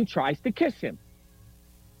over and tries to kiss him.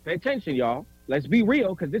 Pay attention, y'all. Let's be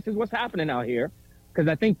real, because this is what's happening out here. Because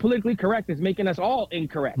I think politically correct is making us all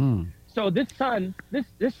incorrect. So this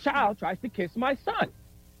child tries to kiss my son.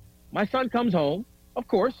 My son comes home. Of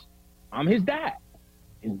course, I'm his dad,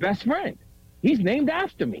 his best friend. He's named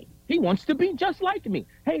after me. He wants to be just like me.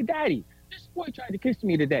 Hey, Daddy, this boy tried to kiss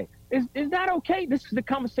me today. Is that okay? This is the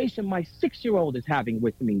conversation my 6-year-old is having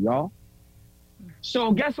with me, y'all.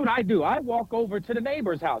 So guess what I do? I walk over to the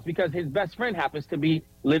neighbor's house because his best friend happens to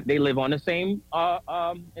they live on the same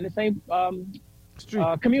in the same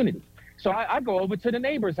community. So I go over to the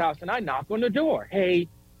neighbor's house and I knock on the door. Hey,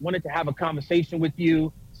 wanted to have a conversation with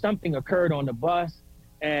you. Something occurred on the bus,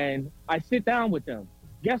 and I sit down with them.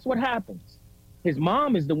 Guess what happens? His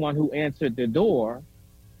mom is the one who answered the door,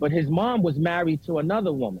 but his mom was married to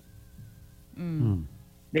another woman.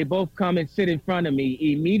 They both come and sit in front of me.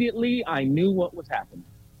 Immediately, I knew what was happening.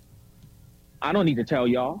 I don't need to tell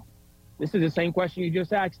y'all. This is the same question you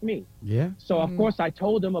just asked me. Yeah. So, of course, I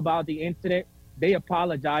told them about the incident. They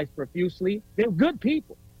apologized profusely. They're good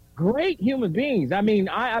people, great human beings. I mean,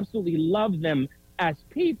 I absolutely love them as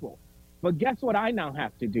people. But guess what I now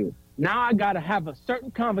have to do? Now I got to have a certain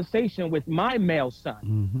conversation with my male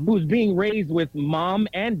son, who's being raised with mom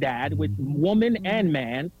and dad, with woman and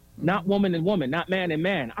man, not woman and woman, not man and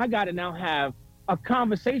man. I got to now have a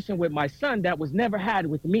conversation with my son that was never had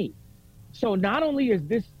with me. So not only is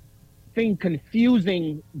this thing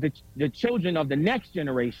confusing the children of the next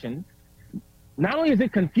generation, not only is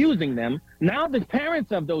it confusing them, now the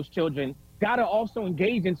parents of those children got to also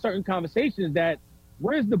engage in certain conversations that,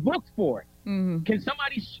 where's the book for it? Can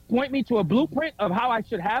somebody point me to a blueprint of how I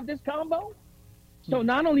should have this combo? So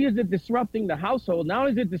not only is it disrupting the household, not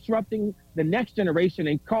only is it disrupting the next generation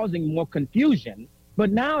and causing more confusion,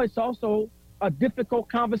 but now it's also a difficult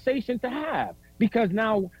conversation to have, because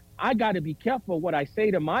now I got to be careful what I say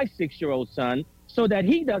to my 6-year-old son so that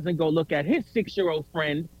he doesn't go look at his 6-year-old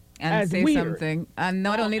friend and as say weird. Something. And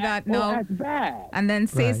not only that, as bad. And then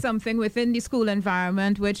say Right. something within the school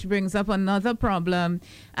environment, which brings up another problem.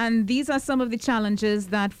 And these are some of the challenges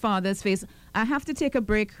that fathers face. I have to take a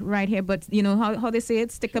break right here, but you know how they say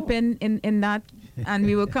it, stick a pin in that, and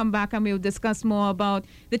we will come back and we will discuss more about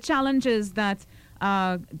the challenges that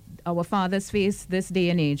our fathers face this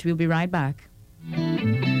day and age. We'll be right back.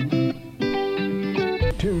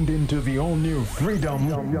 Tuned into the all-new Freedom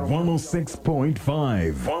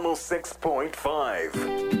 106.5.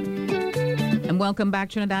 106.5. And welcome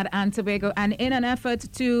back, Trinidad and Tobago. And in an effort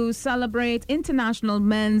to celebrate International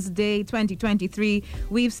Men's Day 2023,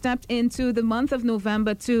 we've stepped into the month of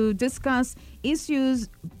November to discuss issues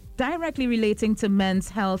directly relating to men's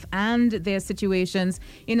health and their situations,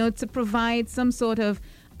 you know, to provide some sort of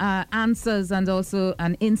answers and also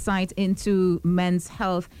an insight into men's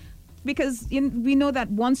health. Because we know that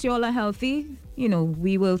once you all are healthy, you know,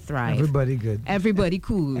 we will thrive. Everybody good. Everybody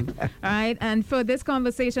cool. All right. And for this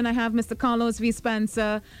conversation, I have Mr. Carlos V.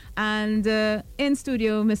 Spencer and in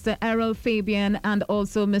studio, Mr. Errol Fabian and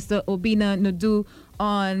also Mr. Obina Nudu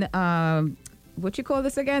on what you call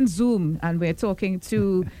this again? Zoom. And we're talking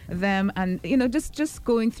to them and, you know, just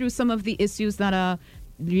going through some of the issues that are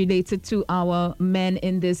related to our men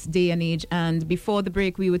in this day and age. And before the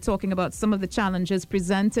break, we were talking about some of the challenges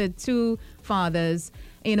presented to fathers,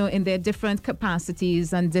 you know, in their different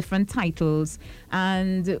capacities and different titles.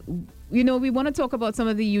 And, you know, we want to talk about some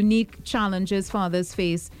of the unique challenges fathers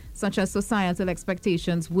face, such as societal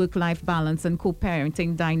expectations, work-life balance, and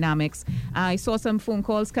co-parenting dynamics. I saw some phone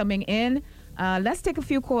calls coming in. Let's take a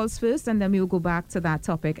few calls first, and then we'll go back to that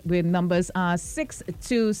topic. The numbers are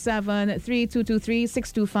 627-3223,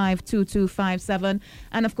 625-2257,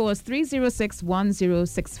 and of course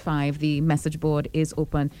 306-1065. The message board is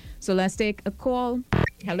open. So let's take a call.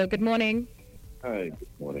 Hello, good morning. Hi, good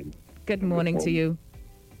morning. Good morning to you.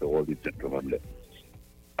 To all the gentlemen there.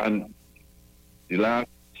 And the last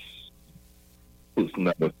person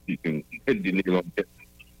that was speaking hit the nail on the head.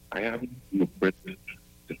 I have no breath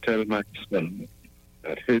to tell my son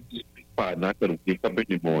that his partner can wake up in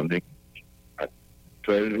the morning at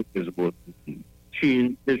 12 years old,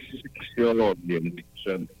 change his 6-year-old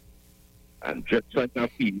orientation, and dress like a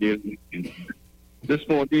female. This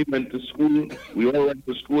morning he went to school. We all went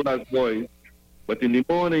to school as boys. But in the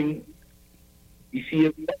morning, he see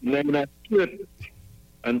him wearing a skirt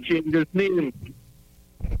and change his name.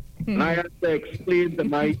 And I had to explain to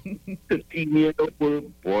my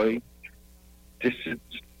 15-year-old boy, this is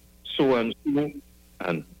so and so,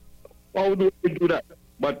 and how do we do that?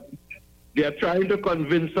 But they are trying to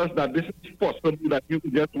convince us that this is possible, that you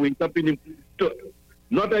can just wake up in the, to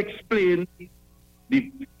not explain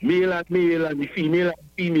the male and male and the female and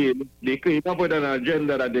female. They came up with an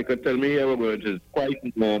agenda that they could tell me here, which is quite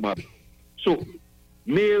normal. So,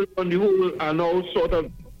 male on the whole are now sort of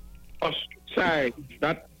ostracized,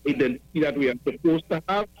 that identity that we are supposed to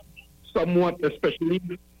have, somewhat, especially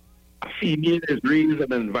a female is raised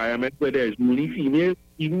in an environment where there is only female,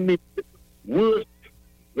 even makes it worse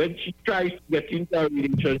when she tries to get into a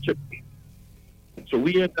relationship. So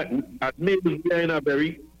we are, as males, we are in a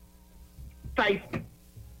very tight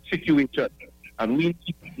situation, and we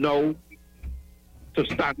need now to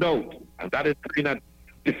stand out, and that is kind of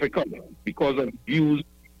difficult because of views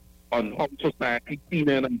on how society sees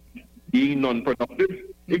men and being non-productive.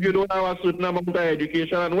 If you don't have a certain amount of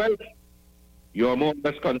education and wealth, you're more or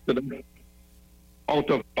less considered out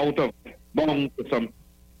of bounds for some.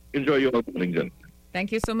 Enjoy your morning, gentlemen.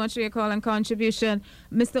 Thank you so much for your call and contribution.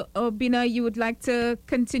 Mr. Obina, you would like to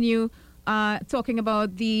continue talking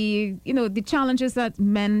about the challenges that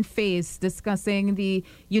men face, discussing the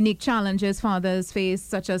unique challenges fathers face,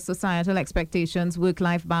 such as societal expectations,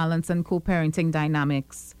 work-life balance, and co-parenting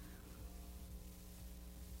dynamics.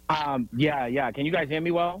 Yeah. Can you guys hear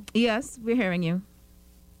me well? Yes, we're hearing you.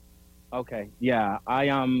 Okay. Yeah. I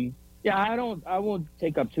won't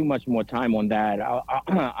take up too much more time on that.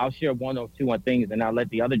 I'll share one or two more things, and I'll let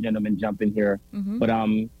the other gentleman jump in here.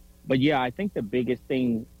 Mm-hmm. But yeah, I think the biggest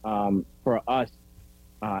thing for us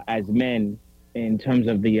as men, in terms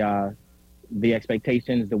of the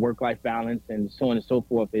expectations, the work-life balance, and so on and so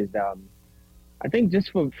forth, is I think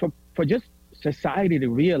just for just society to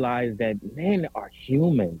realize that men are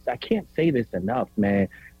humans. I can't say this enough, man.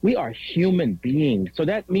 We are human beings. So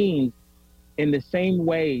that means, in the same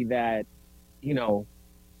way that,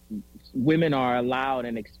 women are allowed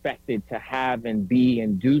and expected to have and be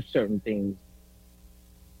and do certain things,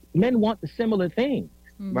 men want the similar things,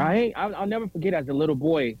 right? I'll never forget, as a little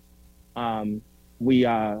boy, my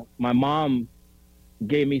mom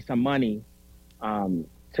gave me some money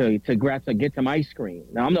to get some ice cream.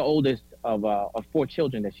 Now, I'm the oldest of 4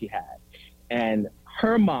 children that she had, and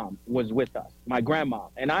her mom was with us, my grandma,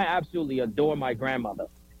 and I absolutely adore my grandmother.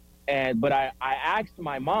 But I asked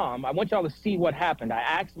my mom, I want y'all to see what happened. I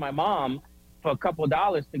asked my mom for a couple of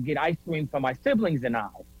dollars to get ice cream for my siblings and I.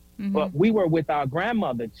 Mm-hmm. But we were with our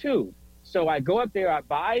grandmother too. So I go up there, I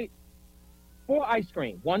buy 4 ice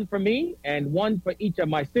cream, 1 for me and 1 for each of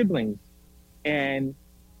my siblings. And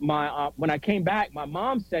when I came back, my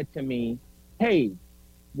mom said to me, "Hey,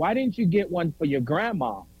 why didn't you get 1 for your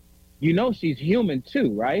grandma? You know she's human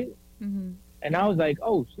too, right?" Mm-hmm. And I was like,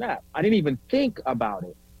 oh, snap. I didn't even think about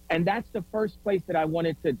it. And that's the first place that I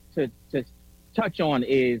wanted to touch on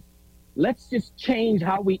is, let's just change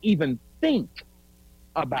how we even think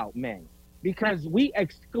about men. Because we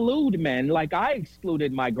exclude men, like I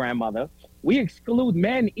excluded my grandmother. We exclude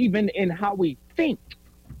men even in how we think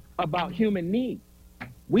about human needs.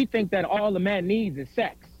 We think that all the man needs is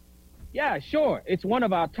sex. Yeah, sure, it's one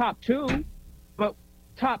of our top 2, but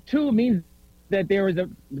top 2 means that there is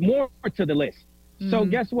more to the list. Mm-hmm. So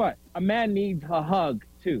guess what? A man needs a hug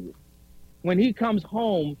too. When he comes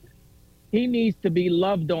home, he needs to be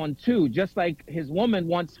loved on too, just like his woman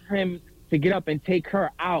wants him to get up and take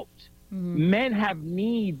her out. Mm-hmm. Men have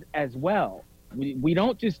needs as well. We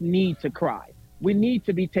don't just need to cry. We need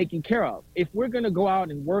to be taken care of. If we're going to go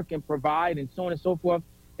out and work and provide and so on and so forth,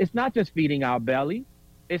 it's not just feeding our belly.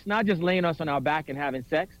 It's not just laying us on our back and having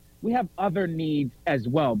sex. We have other needs as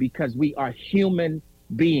well, because we are human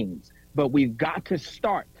beings. But we've got to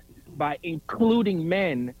start by including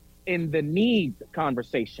men in the needs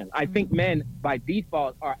conversation. I think men by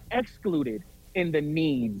default are excluded in the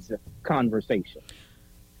needs conversation.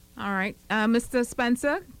 All right. Mr.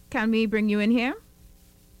 Spencer, can we bring you in here?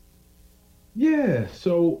 Yeah,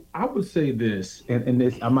 so I would say this, and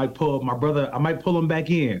this, I might pull my brother, I might pull him back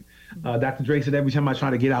in. Dr. Dre said every time I try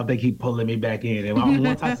to get out, they keep pulling me back in. And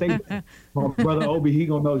once I say that, my brother Obi, he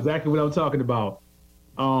gonna know exactly what I'm talking about.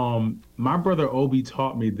 My brother Obi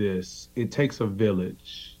taught me this. It takes a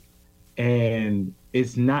village. And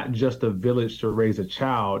it's not just a village to raise a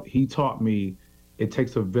child. He taught me it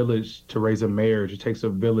takes a village to raise a marriage. It takes a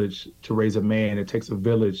village to raise a man. It takes a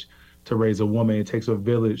village to raise a woman. It takes a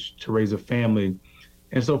village to raise a family.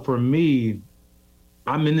 And so for me,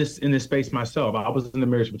 I'm in this space myself. I was in a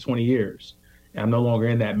marriage for 20 years, and I'm no longer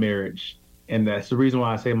in that marriage. And that's the reason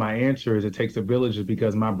why I say my answer is it takes a village, is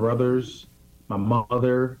because my brothers, my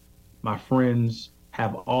mother, my friends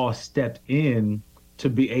have all stepped in to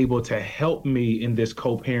be able to help me in this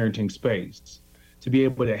co-parenting space, to be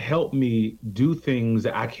able to help me do things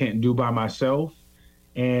that I can't do by myself.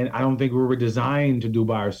 And I don't think we were designed to do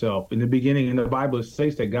by ourselves. In the beginning, in the Bible, it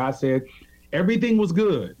states that God said, everything was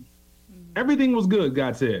good. Everything was good,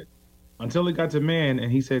 God said, until it got to man, and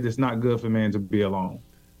he said it's not good for man to be alone.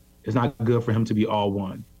 It's not good for him to be all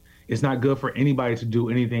one. It's not good for anybody to do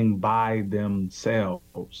anything by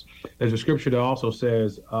themselves. There's a scripture that also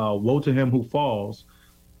says, woe to him who falls,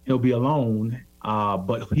 he'll be alone,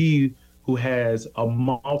 but he who has a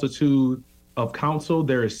multitude of counsel,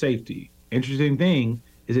 there is safety. Interesting thing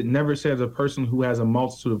is it never says a person who has a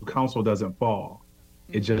multitude of counsel doesn't fall.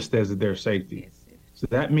 It just says that there's safety. So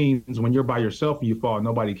that means when you're by yourself and you fall,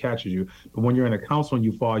 nobody catches you. But when you're in a council and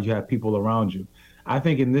you fall, you have people around you. I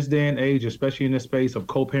think in this day and age, especially in this space of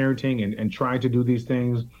co-parenting and trying to do these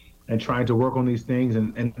things and trying to work on these things,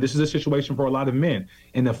 and this is a situation for a lot of men.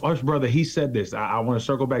 And the first brother, he said this, I want to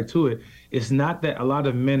circle back to it. It's not that a lot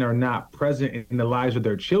of men are not present in the lives of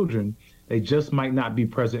their children. They just might not be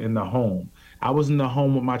present in the home. I was in the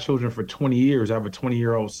home with my children for 20 years. I have a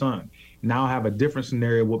 20-year-old son. Now I have a different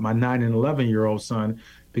scenario with my 9 and 11-year-old son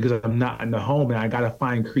because I'm not in the home, and I got to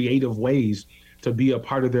find creative ways to be a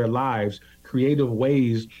part of their lives, creative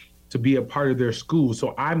ways to be a part of their school.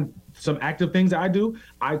 So some active things I do,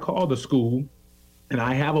 I call the school and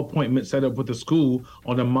I have appointments set up with the school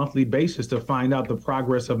on a monthly basis to find out the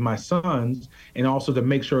progress of my sons and also to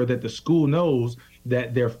make sure that the school knows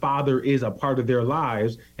that their father is a part of their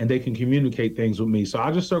lives and they can communicate things with me. So I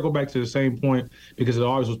just circle back to the same point because it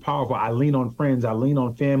always was powerful. I lean on friends, I lean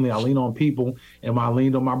on family, I lean on people. And when I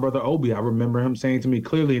leaned on my brother Obi, I remember him saying to me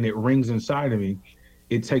clearly, and it rings inside of me,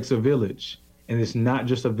 it takes a village. And it's not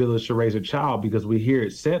just a village to raise a child because we hear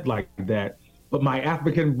it said like that. But my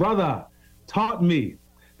African brother taught me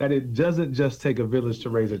that it doesn't just take a village to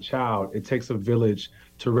raise a child. It takes a village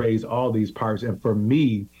to raise all these parts. And for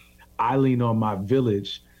me, I lean on my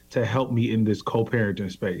village to help me in this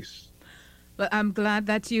co-parenting space. But I'm glad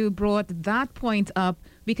that you brought that point up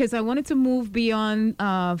because I wanted to move beyond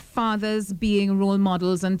fathers being role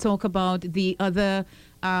models and talk about the other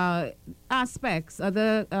aspects,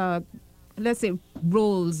 other, let's say,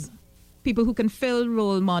 roles, people who can fill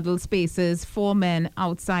role model spaces for men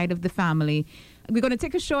outside of the family. We're going to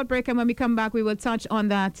take a short break, and when we come back, we will touch on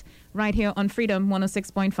that right here on Freedom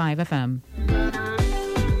 106.5 FM.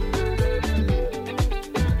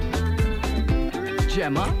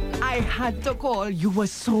 Gemma, I had to call. You were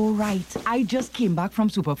so right. I just came back from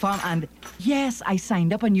Superfarm and yes, I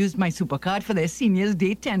signed up and used my Supercard for their Seniors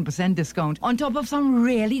Day 10% discount on top of some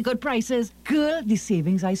really good prices. Girl, the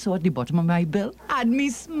savings I saw at the bottom of my bill had me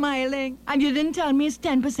smiling. And you didn't tell me it's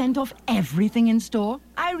 10% off everything in store?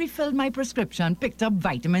 I refilled my prescription, picked up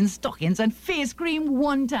vitamins, stockings, and face cream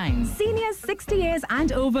one time. Seniors 60 years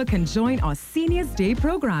and over can join our Seniors Day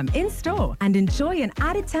program in store and enjoy an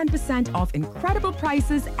added 10% off incredible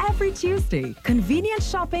prices every Tuesday. Convenient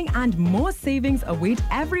shopping and more savings await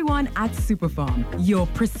everyone at Superfarm, your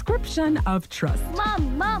prescription of trust.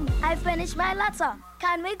 Mom, I finished my letter.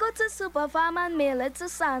 Can we go to Superfarm and mail it to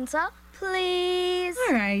Santa, please?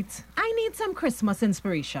 All right. I need some Christmas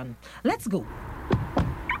inspiration. Let's go.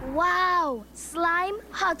 Wow, slime,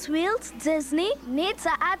 Hot Wheels, Disney, need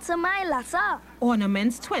to add to my letter.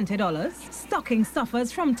 Ornaments, $20. Stocking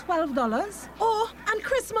stuffers from $12. Oh, and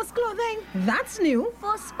Christmas clothing. That's new.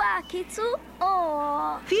 For Sparky too?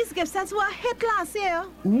 Oh. These gift sets were a hit last year.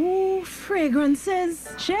 Ooh, fragrances.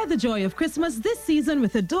 Share the joy of Christmas this season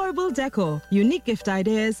with adorable decor, unique gift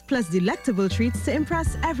ideas, plus delectable treats to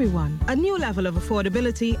impress everyone. A new level of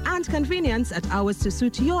affordability and convenience at hours to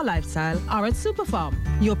suit your lifestyle are at Superfarm,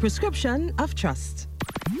 your prescription of trust.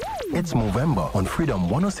 It's Movember on Freedom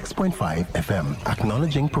 106.5 FM,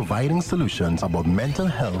 acknowledging providing solutions about mental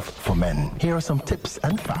health for men. Here are some tips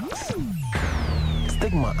and facts.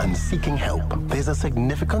 stigma and seeking help. There's a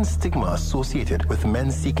significant stigma associated with men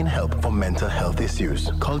seeking help for mental health issues.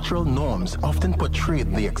 Cultural norms often portray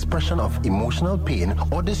the expression of emotional pain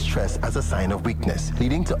or distress as a sign of weakness,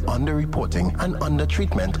 leading to underreporting and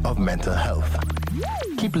undertreatment of mental health.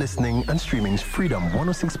 Keep listening and streaming Freedom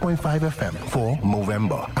 106.5 FM for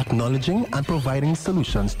Movember, acknowledging and providing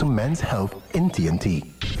solutions to men's health in TNT.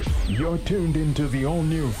 You're tuned into the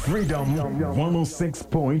all-new Freedom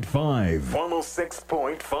 106.5.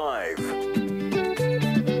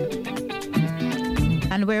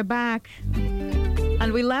 106.5. And we're back.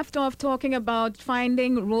 And we left off talking about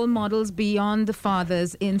finding role models beyond the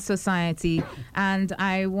fathers in society. And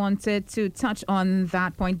I wanted to touch on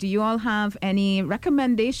that point. Do you all have any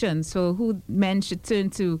recommendations for who men should turn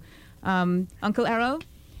to? Uncle Errol,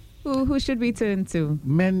 who should we turn to?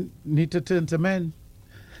 Men need to turn to men.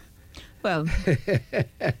 Well,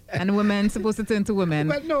 and women supposed to turn to women.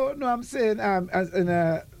 But no, I'm saying as in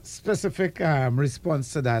a specific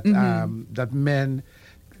response to that, that men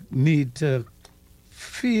need to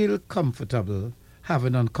feel comfortable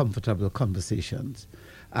having uncomfortable conversations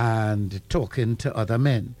and talking to other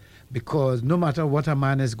men, because no matter what a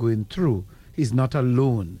man is going through, he's not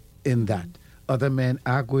alone in that. Other men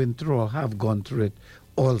are going through or have gone through it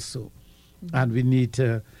also. And we need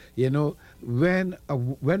to, when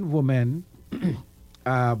women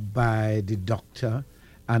are by the doctor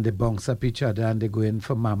and they bounce up each other and they go in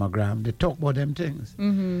for mammogram, they talk about them things.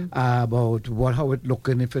 About how it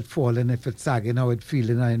looking, if it falling, if it's sagging, how it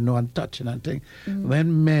feeling, and touching and thing.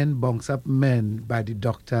 When men bounce up men by the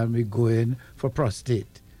doctor and we go in for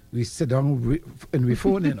prostate, we sit down and we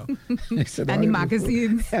phone, And the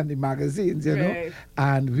magazines. And the magazines, Right.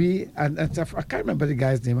 And I can't remember the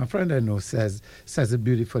guy's name. A friend I know says it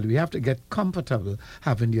beautifully. We have to get comfortable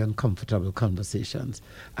having the uncomfortable conversations.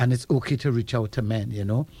 And it's okay to reach out to men,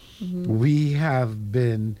 We have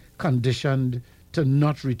been conditioned to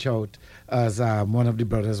not reach out, as one of the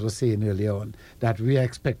brothers was saying earlier on, that we are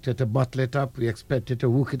expected to bottle it up, we expected to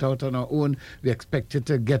work it out on our own, we expected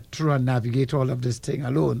to get through and navigate all of this thing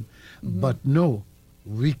alone. But no,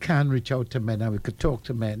 we can reach out to men and we could talk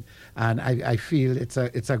to men. And I feel it's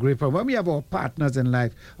a great problem. When we have our partners in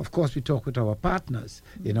life, of course we talk with our partners,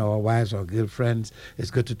 our wives, our girlfriends.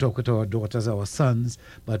 It's good to talk with our daughters, our sons,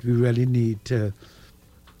 but we really need to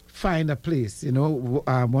find a place.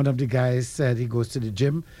 One of the guys said he goes to the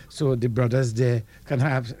gym, so the brothers there can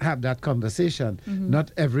have that conversation.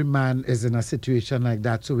 Not every man is in a situation like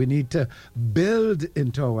that, so we need to build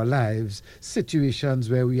into our lives situations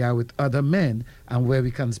where we are with other men and where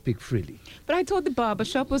we can speak freely. But I thought the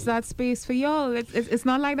barbershop was that space for y'all. It's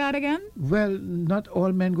not like that again? Well, not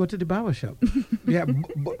all men go to the barbershop. Yeah,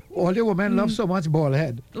 all the women love so much bald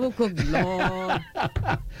head. Oh, good Lord.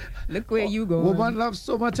 Look where you go. Women love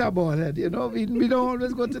so much a bald head. We don't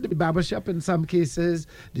always go to the barbershop in some cases,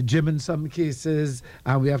 the gym in some cases,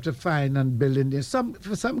 and we have to find and build in there.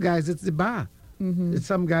 For some guys, it's the bar.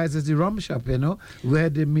 Some guys, it's the rum shop, where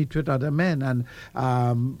they meet with other men. And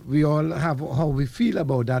we all have how we feel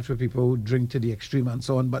about that for people who drink to the extreme and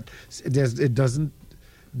so on. But it doesn't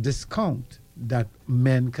discount that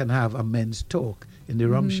men can have a men's talk in the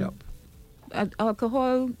rum shop.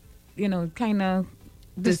 Alcohol, kind of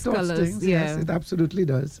distorts things. Yes, it absolutely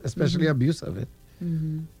does, especially abuse of it.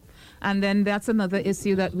 And then that's another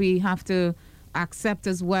issue that we have to accept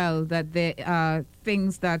as well, that there are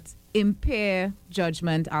things that impair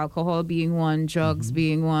judgment, alcohol being one, drugs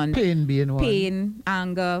being one, pain being one, pain,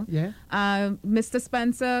 anger. Yeah. Mr.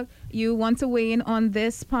 Spencer, you want to weigh in on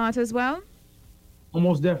this part as well?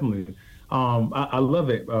 Almost definitely. I love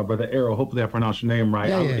it, Brother Errol. Hopefully I pronounced your name right.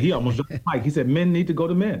 Yeah. He almost jumped the mic. He said, men need to go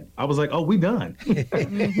to men. I was like, oh, we done.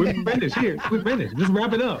 We're finished here. We're finished. Just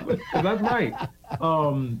wrap it up. That's right.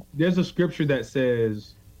 There's a scripture that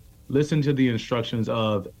says, listen to the instructions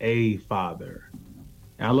of a father.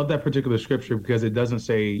 And I love that particular scripture because it doesn't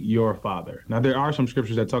say your father. Now, there are some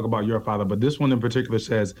scriptures that talk about your father, but this one in particular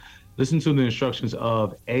says, listen to the instructions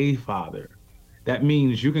of a father. That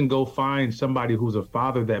means you can go find somebody who's a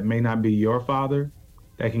father that may not be your father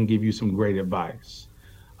that can give you some great advice.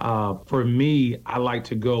 For me, I like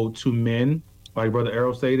to go to men, like Brother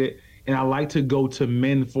Errol stated, and I like to go to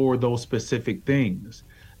men for those specific things.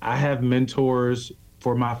 I have mentors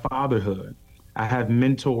for my fatherhood. I have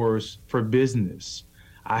mentors for business.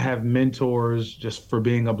 I have mentors just for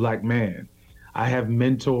being a Black man. I have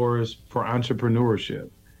mentors for entrepreneurship.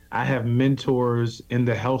 I have mentors in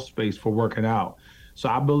the health space for working out. So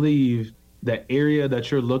I believe the area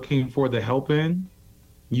that you're looking for the help in,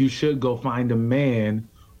 you should go find a man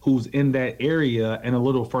who's in that area and a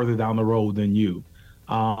little further down the road than you.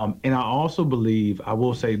 And I also believe, I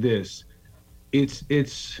will say this,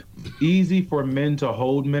 it's easy for men to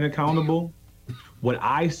hold men accountable. What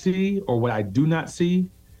I see, or what I do not see,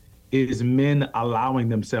 is men allowing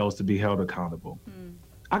themselves to be held accountable.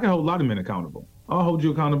 I can hold a lot of men accountable. I'll hold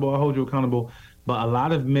you accountable. But a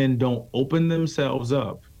lot of men don't open themselves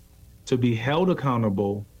up to be held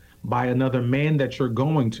accountable by another man that you're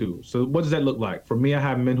going to. So what does that look like? For me, I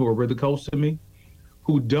have men who are really close to me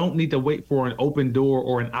who don't need to wait for an open door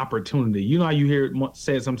or an opportunity. You know how you hear it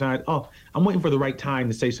said sometimes, oh, I'm waiting for the right time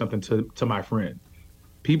to say something to my friend.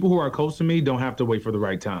 People who are close to me don't have to wait for the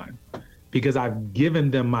right time, because I've given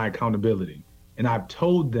them my accountability and I've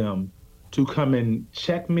told them to come and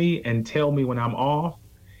check me and tell me when I'm off.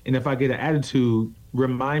 And if I get an attitude,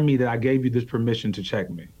 remind me that I gave you this permission to check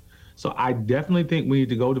me. So I definitely think we need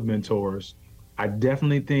to go to mentors. I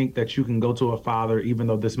definitely think that you can go to a father, even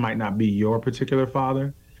though this might not be your particular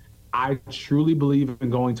father. I truly believe in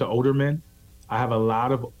going to older men. I have a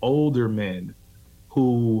lot of older men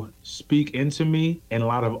who speak into me, and a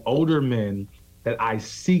lot of older men that I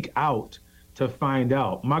seek out to find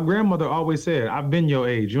out. My grandmother always said, I've been your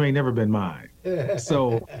age, you ain't never been mine.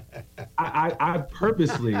 So I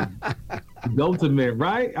purposely go to men,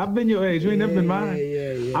 right? I've been your age, you ain't never been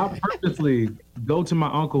mine. I purposely go to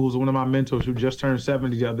my uncle, who's one of my mentors, who just turned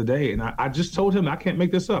 70 the other day. And I just told him, I can't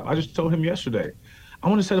make this up. I just told him yesterday, I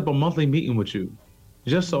want to set up a monthly meeting with you,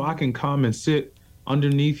 just so I can come and sit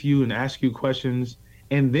underneath you and ask you questions.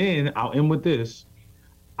 And then I'll end with this.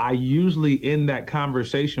 I usually end that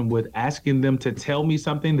conversation with asking them to tell me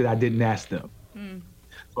something that I didn't ask them.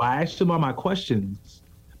 So I asked them all my questions,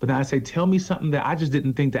 but then I say, tell me something that I just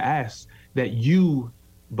didn't think to ask, that you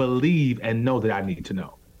believe and know that I need to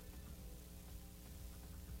know.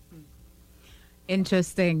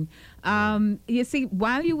 Interesting. You see,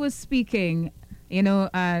 while you were speaking,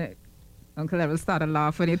 Uncle Errol started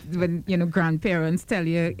laughing when grandparents tell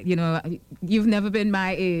you, you've never been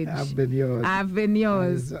my age. I've been yours. I've been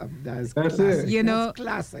yours. That's it. That's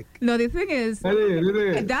classic. No, the thing is, it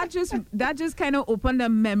is. that just kind of opened a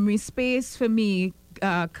memory space for me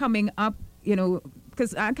coming up,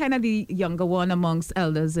 because I'm kind of the younger one amongst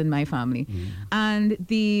elders in my family. And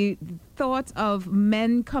the thought of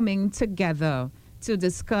men coming together to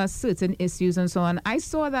discuss certain issues and so on. I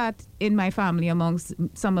saw that in my family amongst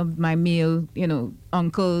some of my male,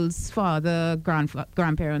 uncles, father,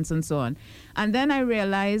 grandparents, and so on. And then I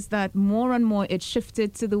realized that more and more it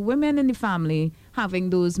shifted to the women in the family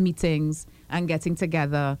having those meetings and getting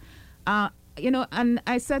together. And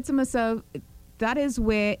I said to myself, that is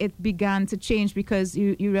where it began to change, because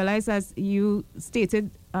you realize, as you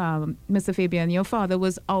stated, Mr. Fabian, your father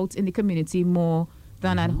was out in the community more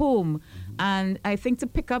than at home. And I think to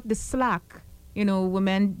pick up the slack,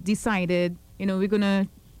 women decided, we're going to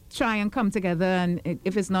try and come together, and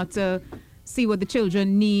if it's not to see what the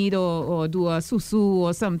children need or do a susu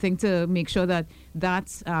or something to make sure that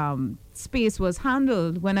space was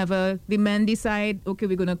handled. Whenever the men decide, okay,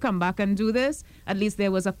 we're going to come back and do this, at least there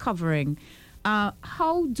was a covering.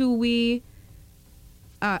 How do we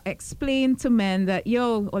explain to men that,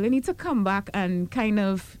 all you need to come back and kind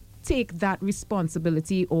of take that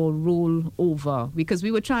responsibility or roll over? Because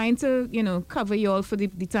we were trying to, cover you all for the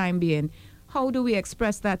time being. How do we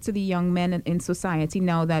express that to the young men in society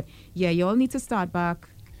now that, you all need to start back,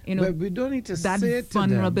 But we don't need to that say to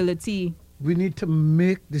vulnerability. them, we need to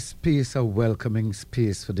make the space a welcoming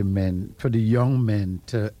space for the men, for the young men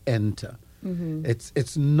to enter.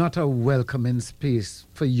 It's not a welcoming space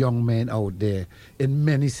for young men out there in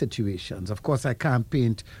many situations. Of course, I can't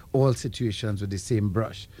paint all situations with the same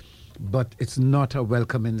brush, but it's not a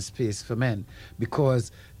welcoming space for men,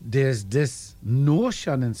 because there's this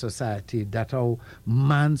notion in society that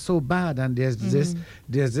man's so bad, and there's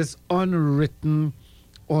this unwritten,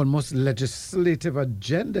 almost legislative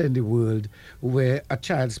agenda in the world where a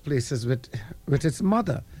child's place is with its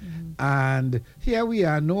mother. And here we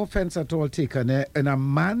are, no offense at all taken, in a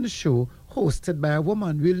man's show hosted by a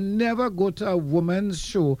woman. We'll never go to a woman's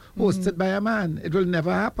show hosted by a man. It will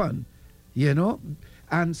never happen,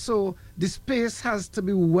 And so the space has to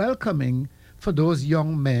be welcoming for those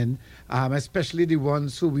young men, especially the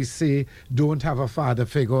ones who we say don't have a father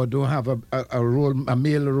figure, don't have a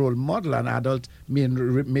male role model, an adult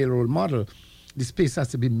male role model. The space has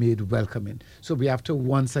to be made welcoming. So we have to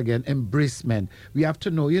once again embrace men. We have to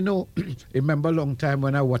know, remember a long time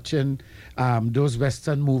when I was watching those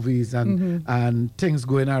Western movies and things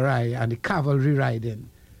going awry and the cavalry riding.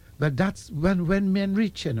 But that's when men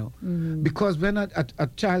reach, because when a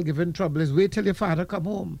child given trouble is wait till your father come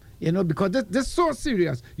home, because this is so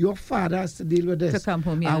serious. Your father has to deal with this. To come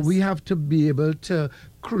home, yes. And we have to be able to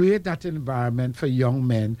create that environment for young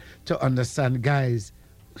men to understand, guys,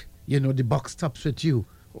 the buck stops with you.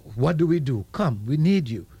 What do we do? Come, we need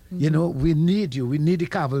you. We need you. We need the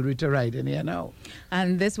cavalry to ride in here now.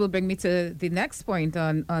 And this will bring me to the next point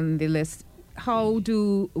on the list. How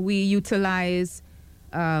do we utilize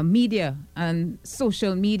media and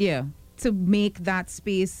social media to make that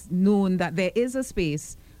space known, that there is a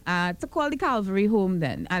space to call the cavalry home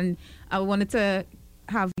then? And I wanted to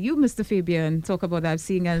have you, Mr. Fabian, talk about that,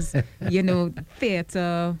 seeing as,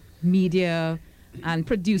 theater, media, and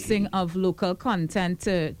producing of local content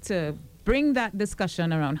to bring that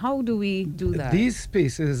discussion around. How do we do that? These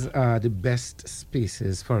spaces are the best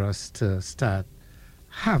spaces for us to start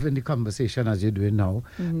having the conversation as you're doing now,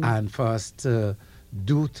 and for us to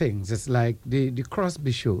do things. It's like the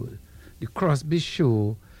Crosby Show. The Crosby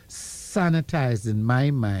Show sanitized in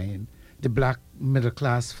my mind the black middle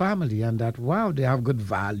class family, and that, wow, they have good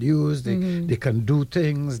values, they can do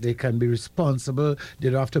things, they can be responsible, they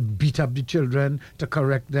don't have to beat up the children to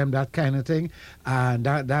correct them, that kind of thing. And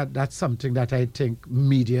that's something that I think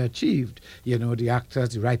media achieved. The actors,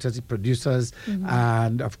 the writers, the producers,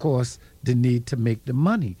 and of course the need to make the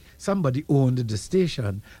money. Somebody owned the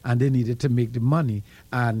station and they needed to make the money,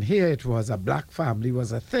 and here it was, a black family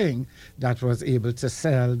was a thing that was able to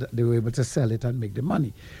sell. They were able to sell it and make the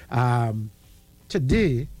money.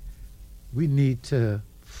 Today, we need to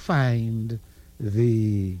find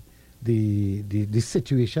the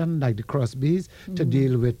situation like the Crosbys to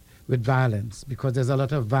deal with violence, because there's a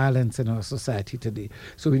lot of violence in our society today.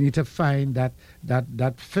 So we need to find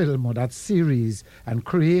that film or that series and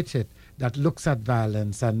create it that looks at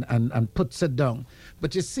violence and puts it down.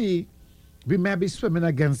 But you see, we may be swimming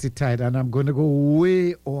against the tide, and I'm going to go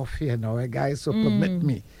way off here now, guys, so permit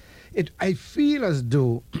me. I feel as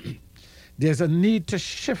though there's a need to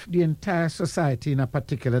shift the entire society in a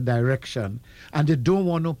particular direction, and they don't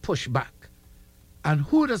want to push back. And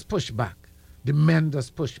who does push back? The men does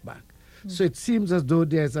push back. So it seems as though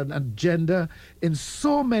there's an agenda in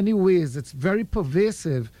so many ways. It's very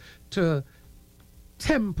pervasive to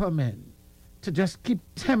temper men, to just keep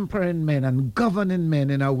tempering men and governing men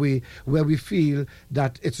in a way where we feel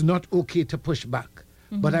that it's not okay to push back.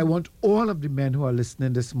 But I want all of the men who are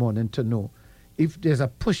listening this morning to know, if there's a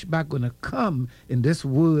pushback going to come in this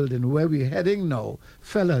world and where we're heading now,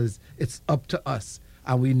 fellas, it's up to us.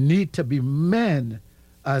 And we need to be men,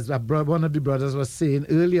 as one of the brothers was saying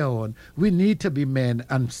earlier on. We need to be men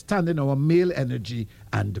and stand in our male energy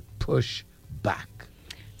and push back.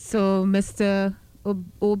 So, Mr.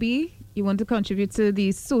 Obi, you want to contribute to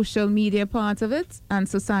the social media part of it and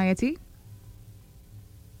society?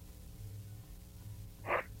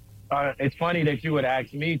 It's funny that you would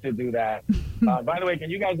ask me to do that. By the way, can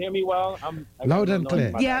you guys hear me well? I'm loud and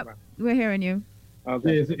clear. Yeah, we're hearing you.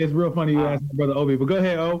 Okay. It's real funny you asked Brother Obi, but go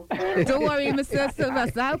ahead, O. Don't worry, Mr.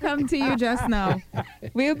 Sylvester. I'll come to you just now.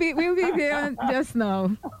 We'll be there just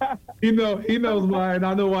now. He knows why, and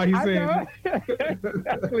I know why he's saying it.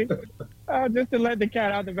 Exactly. Just to let the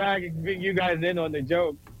cat out the bag and bring you guys in on the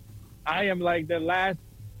joke. I am like the last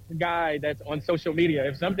guy that's on social media.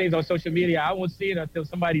 If something's on social media, I won't see it until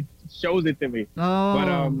somebody shows it to me.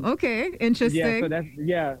 Oh, but, okay, interesting.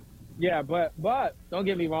 Yeah, but don't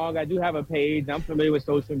get me wrong. I do have a page. I'm familiar with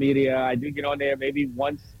social media. I do get on there maybe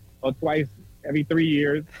once or twice every 3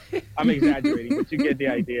 years. I'm exaggerating, but you get the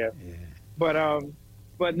idea. Yeah.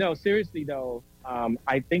 But no, seriously though,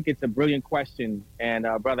 I think it's a brilliant question, and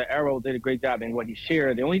Brother Errol did a great job in what he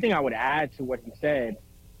shared. The only thing I would add to what he said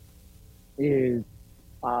is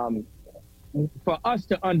for us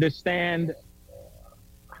to understand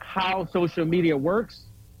how social media works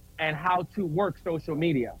and how to work social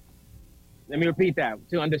media. Let me repeat that.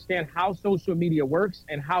 To understand how social media works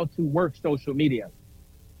and how to work social media.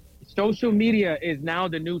 Social media is now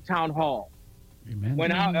the new town hall. Amen.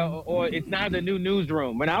 Or it's now the new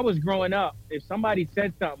newsroom. When I was growing up, if somebody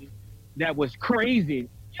said something that was crazy,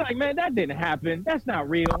 you're like, man, that didn't happen. That's not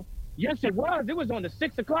real. Yes, it was. It was on the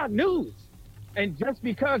 6 o'clock news. And just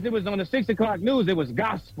because it was on the 6 o'clock news, it was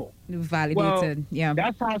gospel. Validated, yeah.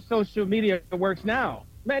 That's how social media works now.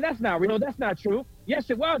 Man, that's not real. That's not true. Yes,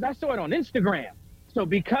 it was. I saw it on Instagram. So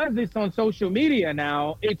because it's on social media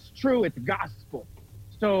now, it's true. It's gospel.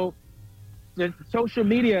 So the social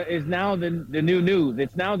media is now the new news.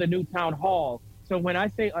 It's now the new town hall. So when I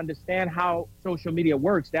say understand how social media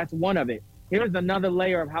works, that's one of it. Here's another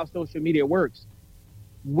layer of how social media works.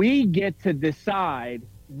 We get to decide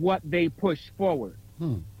what they push forward.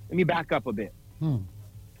 Let me back up a bit.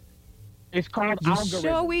 It's called algorithm.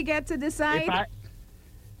 Sure, we get to decide.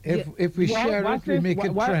 If we share it, we make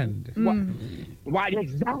it trend. Why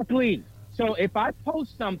exactly? So if I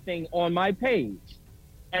post something on my page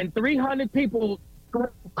and 300 people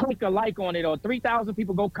click a like on it or 3,000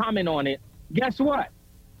 people go comment on it, guess what?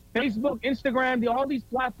 Facebook, Instagram, all these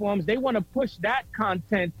platforms, they want to push that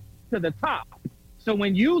content to the top. So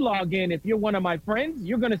when you log in, if you're one of my friends,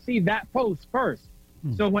 you're going to see that post first.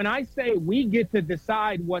 So when I say we get to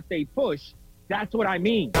decide what they push, that's what I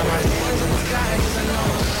mean.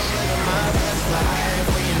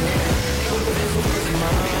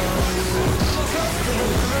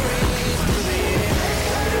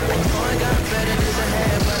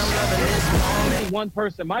 One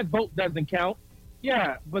person, my vote doesn't count.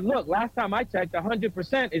 Yeah, but look, last time I checked,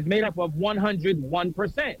 100% is made up of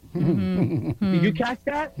 101%. Did you catch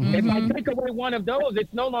that? If I take away one of those,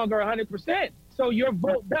 it's no longer 100%. So your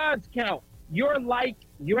vote does count. Your like,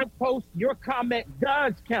 your post, your comment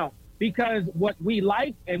does count, because what we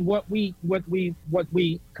like and what we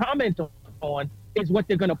comment on is what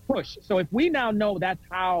they're going to push. So if we now know that's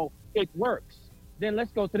how it works, then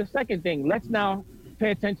let's go to the second thing. Let's now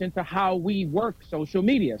pay attention to how we work social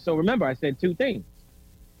media. So remember, I said two things: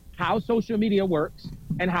 how social media works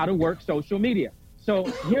and how to work social media. So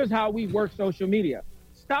here's how we work social media.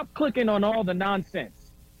 Stop clicking on all the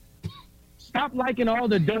nonsense. Stop liking all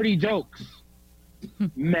the dirty jokes.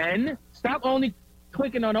 Men, stop only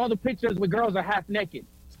clicking on all the pictures where girls are half naked.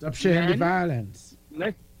 Stop sharing the violence.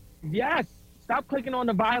 Stop clicking on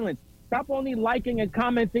the violence. Stop only liking and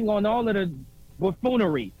commenting on all of the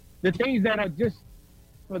buffoonery, the things that are just,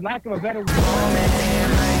 for lack of a better word,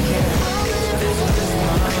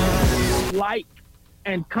 like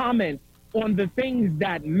and comment on the things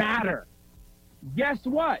that matter. Guess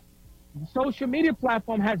what? The social media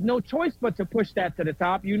platform has no choice but to push that to the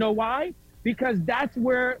top. You know why? Because that's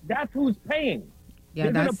who's paying. Yeah,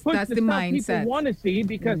 they're gonna push that's the stuff mindset. People want to see,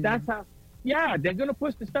 because that's how. Yeah, they're gonna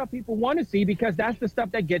push the stuff people want to see, because that's the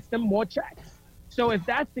stuff that gets them more checks. So if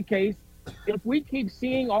that's the case, if we keep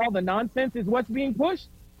seeing all the nonsense is what's being pushed,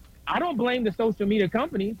 I don't blame the social media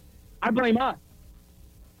companies. I blame us.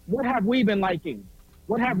 What have we been liking?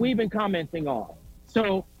 What have we been commenting on?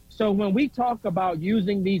 So when we talk about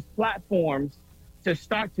using these platforms to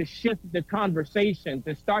start to shift the conversation,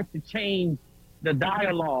 to start to change the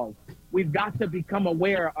dialogue, we've got to become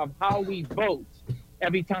aware of how we vote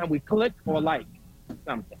every time we click or like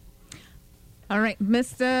something. All right,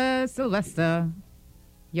 Mr. Sylvester,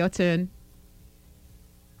 your turn.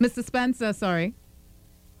 Mr. Spencer, sorry.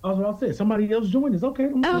 I was about to say, somebody else joined us. Okay.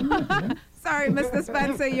 Sorry, Mr.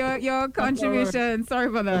 Spencer, your contribution.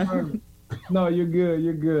 Sorry for that. No, you're good.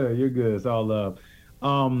 You're good. It's all love.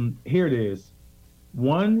 Here it is.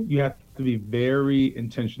 One, you have to be very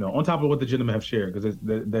intentional, on top of what the gentlemen have shared, because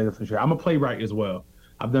they're for sure. I'm a playwright as well.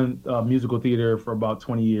 I've done musical theater for about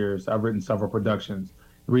 20 years. I've written several productions.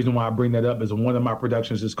 The reason why I bring that up is one of my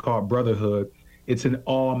productions is called Brotherhood. It's an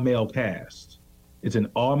all-male cast.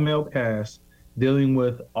 Dealing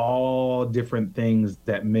with all different things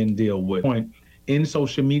that men deal with. In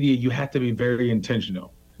social media, you have to be very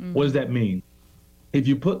intentional. What does that mean? If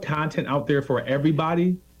you put content out there for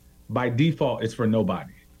everybody, by default, it's for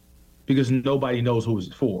nobody, because nobody knows who it's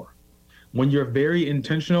for. When you're very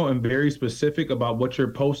intentional and very specific about what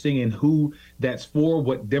you're posting and who that's for,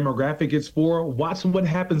 what demographic it's for, watch what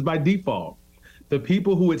happens by default. The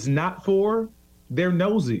people who it's not for, they're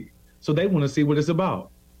nosy, so they want to see what it's about.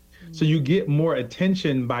 So you get more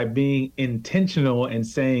attention by being intentional and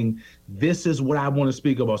saying, this is what I want to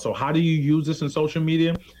speak about. So how do you use this in social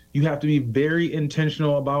media? You have to be very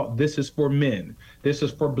intentional about, this is for men. This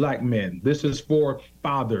is for Black men. This is for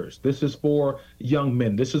fathers. This is for young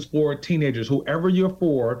men. This is for teenagers. Whoever you're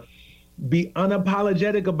for, be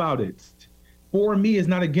unapologetic about it. For me is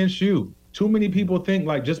not against you. Too many people think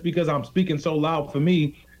like, just because I'm speaking so loud for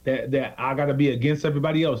me, that I got to be against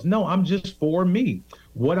everybody else. No, I'm just for me.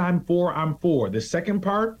 What I'm for, I'm for. The second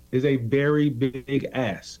part is a very big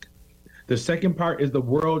ask. The second part is the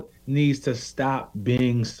world needs to stop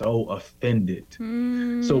being so offended.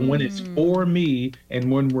 So when it's for me,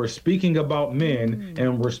 and when we're speaking about men,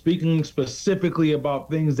 and we're speaking specifically about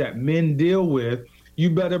things that men deal with, you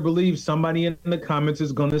better believe somebody in the comments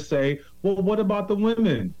is going to say, well, what about the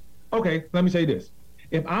women? Okay, let me say this.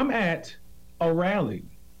 If I'm at a rally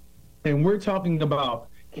and we're talking about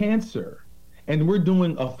cancer, and we're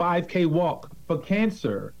doing a 5K walk for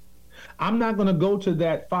cancer, I'm not going to go to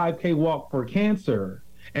that 5K walk for cancer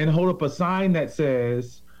and hold up a sign that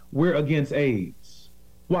says, we're against AIDS.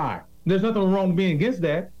 Why? There's nothing wrong being against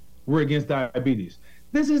that. We're against diabetes.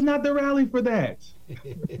 This is not the rally for that.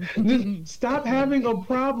 Stop having a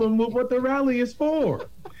problem with what the rally is for.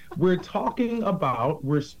 We're talking about,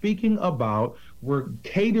 we're speaking about, we're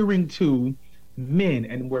catering to men,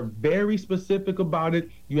 and we're very specific about it.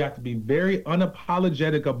 You have to be very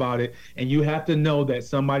unapologetic about it, and you have to know that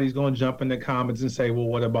somebody's going to jump in the comments and say, well,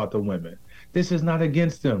 what about the women? This is not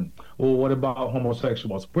against them. Well, what about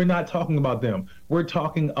homosexuals? We're not talking about them. We're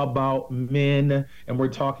talking about men, and we're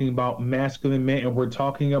talking about masculine men, and we're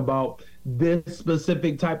talking about this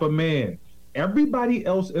specific type of man. Everybody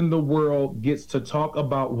else in the world gets to talk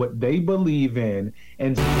about what they believe in,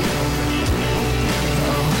 and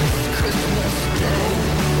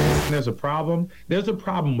there's a problem. There's a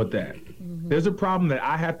problem with that. There's a problem that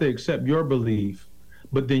I have to accept your belief,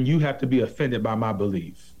 but then you have to be offended by my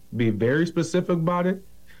belief. Be very specific about it,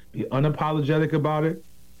 be unapologetic about it,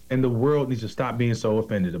 and the world needs to stop being so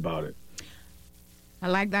offended about it. I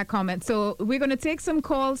like that comment. So we're going to take some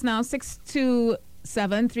calls now. 627-3223,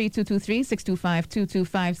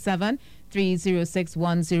 625-2257,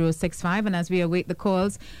 306-1065. And as we await the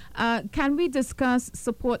calls, can we discuss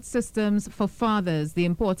support systems for fathers, the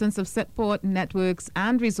importance of support networks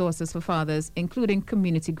and resources for fathers, including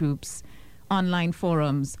community groups, online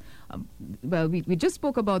forums? Well, we just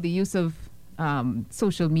spoke about the use of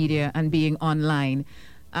social media and being online.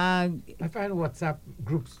 I find WhatsApp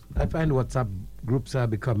groups are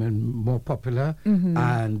becoming more popular,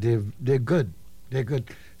 and they're good. They're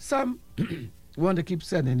good. Some want to keep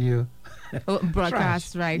sending you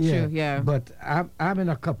broadcasts, right? Yeah. True, yeah. But I'm in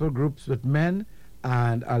a couple groups with men,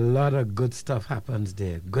 and a lot of good stuff happens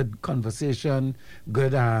there. Good conversation,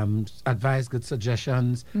 good advice, good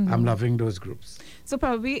suggestions. I'm loving those groups. So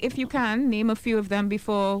probably, if you can, name a few of them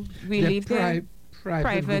before we leave there.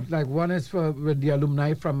 Private groups. Like one is with the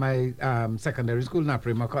alumni from my secondary school,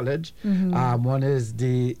 Naprima College. One is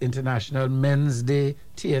the International Men's Day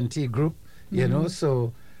TNT group. You know,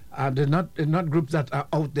 so they're not groups that are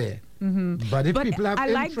out there. But if people have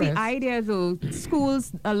like the idea though.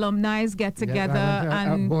 Schools, alumni get together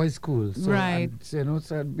and boys' schools. So, right.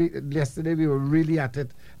 Yesterday we were really at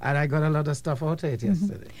it, and I got a lot of stuff out of it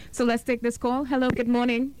yesterday. So let's take this call. Hello, good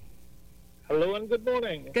morning. Hello and good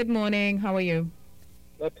morning. Good morning. How are you?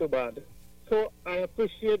 Not too bad. So I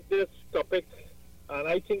appreciate this topic, and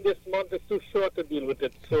I think this month is too short to deal with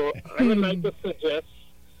it. So I would like to suggest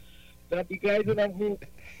that the guys who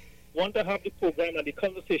want to have the program and the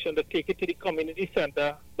conversation to take it to the community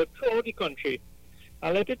center, but throughout the country,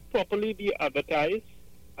 and let it properly be advertised,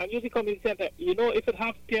 and use the community center. You know, if it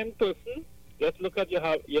has 10 persons, just look at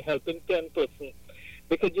you're helping 10 persons,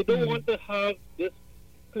 because you don't want to have this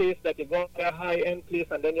place that you go to a high-end place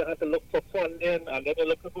and then you have to look for funding, and then you're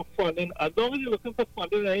looking for funding. As long as you're looking for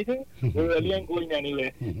funding or anything, we really ain't going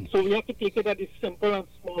anywhere. So we have to take it at a simple and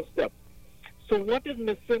small step. So what is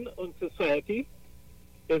missing in society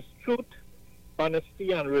is truth,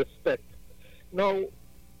 honesty, and respect. Now,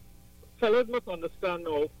 fellows must understand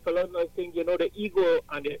now, fellows must think, you know, the ego,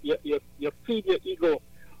 and you feed your ego,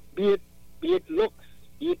 be it looks,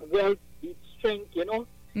 be it wealth, be it strength, you know.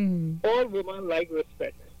 All women like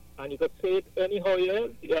respect. And you could say it anyhow,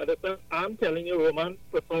 you understand? I'm telling you, women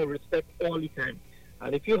prefer respect all the time.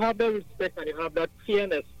 And if you have that respect and you have that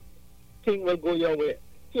fairness, thing will go your way.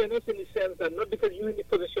 Fairness in the sense that not because you're in the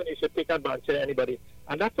position you should take advantage of anybody.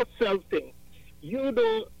 And that's a self thing. You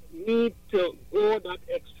don't need to go that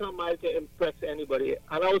extra mile to impress anybody.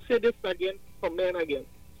 And I will say this again for men again.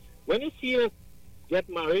 When you see us get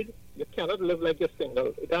married, you cannot live like you're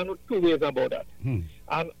single. There are no two ways about that.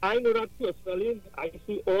 And I know that personally. I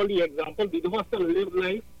see all the examples. We don't have to live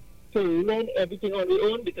life to learn everything on our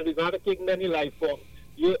own, because we got to take many life forms.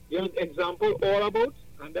 Your example all about,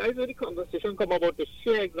 and that is where the conversation come about, to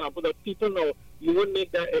share example that people know you won't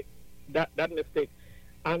make that mistake.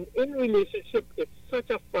 And in relationship, it's such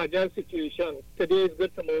a fragile situation. Today is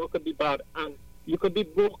good, tomorrow could be bad. And you could be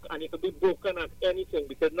broke, and you could be broken at anything,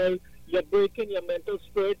 because now you're breaking your mental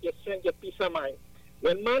spirit, your strength, your peace of mind.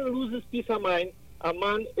 When man loses peace of mind, a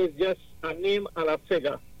man is just a name and a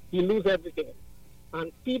figure. He loses everything.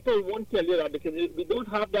 And people won't tell you that, because we don't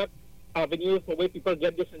have that avenue for where people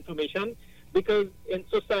get this information, because in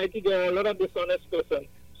society there are a lot of dishonest persons.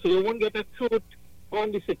 So you won't get a truth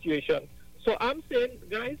on the situation. So I'm saying,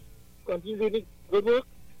 guys, continue doing good work.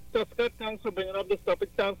 Tusker, thanks for bringing up this topic.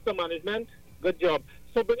 Thanks to management. Good job.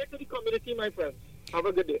 So bring it to the community, my friends. Have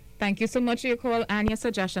a good day. Thank you so much for your call and your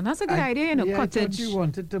suggestion. That's a good idea, you know, cottage. I thought you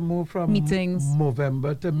wanted to move from meetings.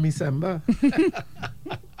 November to December.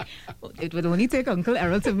 It would only take Uncle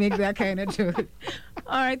Errol to make that kind of joke.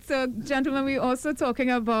 All right, so gentlemen, we're also talking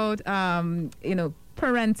about,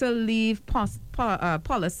 parental leave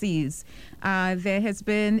policies. There has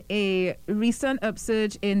been a recent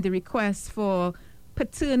upsurge in the request for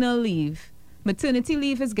paternal leave. Maternity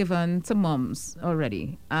leave is given to moms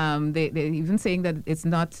already. They're even saying that it's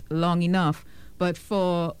not long enough but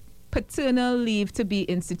for paternal leave to be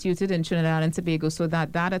instituted in Trinidad and Tobago so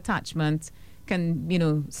that that attachment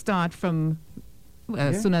can, start from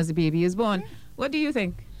as soon as the baby is born. What do you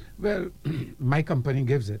think? Well, my company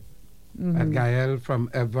gives it. At Gael, from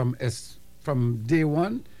day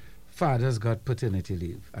one, fathers got paternity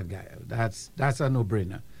leave at Gael. That's a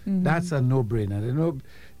no-brainer. That's a no-brainer.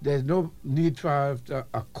 There's no need for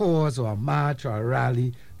a cause or a march or a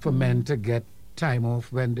rally for men to get time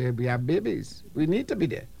off when they have babies. We need to be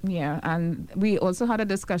there. Yeah, and we also had a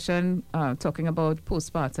discussion talking about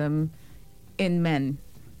postpartum in men,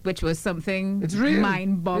 which was something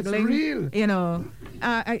mind-boggling. It's real.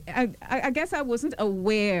 I guess I wasn't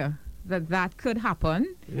aware that could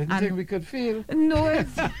happen. You didn't think we could feel? No, you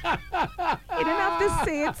didn't have to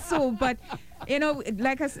say it so, but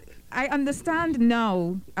I understand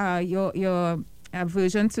now your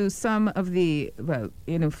aversion to some of the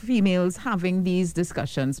females having these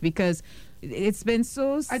discussions because it's been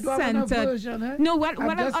so centered. I don't have an aversion, eh? No, what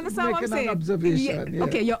I understand what I'm saying. Observation. Yeah.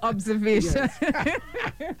 Okay, your observation.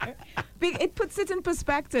 It puts it in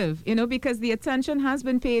perspective, because the attention has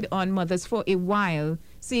been paid on mothers for a while,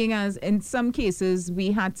 seeing as in some cases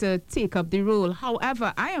we had to take up the role.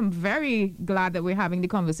 However, I am very glad that we're having the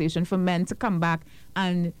conversation for men to come back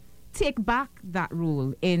and take back that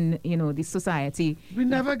role in, the society. We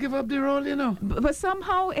never give up the role, But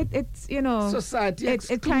somehow it's, society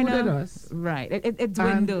excluded us. Right. It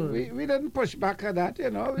dwindled. We didn't push back at that,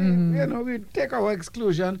 we take our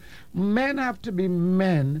exclusion. Men have to be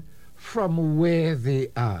men from where they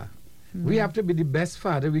are. We have to be the best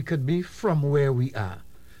father we could be from where we are.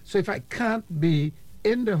 So if I can't be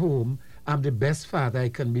in the home, I'm the best father I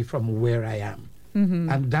can be from where I am.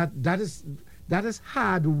 And that is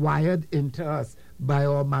hardwired into us by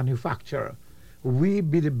our manufacturer. We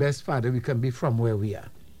be the best father we can be from where we are.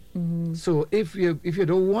 So if you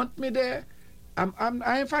don't want me there,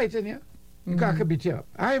 I ain't fighting you. I can beat you up.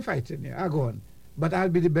 I ain't fighting you. I go on. But I'll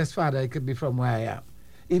be the best father I can be from where I am.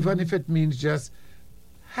 Even if it means just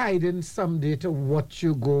hiding someday to watch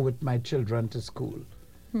you go with my children to school.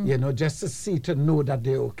 Just to know that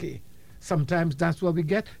they're okay. Sometimes that's what we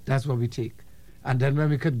get, that's what we take. And then when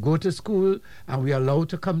we could go to school and we are allowed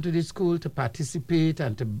to come to the school to participate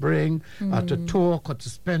and to bring or to talk or to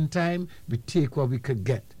spend time, we take what we could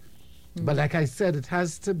get. But like I said, it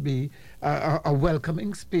has to be a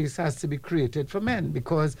welcoming space has to be created for men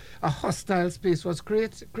because a hostile space was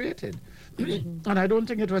created. And I don't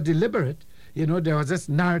think it was deliberate. There was this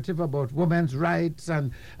narrative about women's rights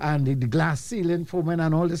and the glass ceiling for women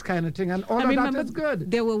and all this kind of thing. And all of that is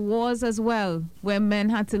good. There were wars as well where men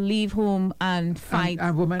had to leave home and fight.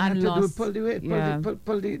 And women had to pull the weight,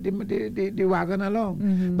 pull the wagon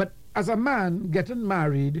along. But as a man getting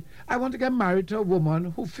married, I want to get married to a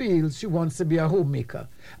woman who feels she wants to be a homemaker.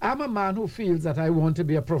 I'm a man who feels that I want to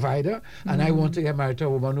be a provider, and I want to get married to a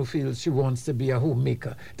woman who feels she wants to be a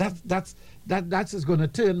homemaker. That's just going to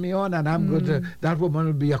turn me on, and I'm going to, that woman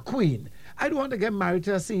will be a queen. I don't want to get married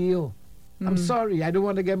to a CEO. I'm sorry, I don't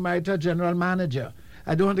want to get married to a general manager.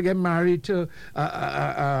 I don't want to get married to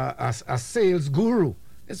a sales guru.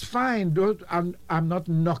 It's fine. I'm not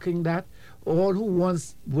knocking that. All who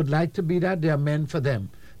would like to be that, they are meant for them.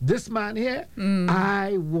 This man here,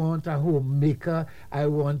 I want a homemaker. I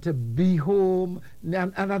want to be home.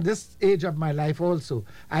 And at this age of my life also,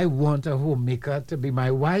 I want a homemaker to be my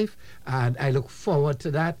wife. And I look forward to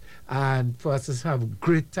that and for us to have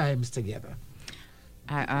great times together.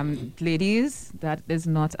 Ladies, that is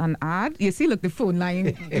not an ad. You see, look, the phone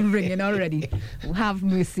line ringing already. Have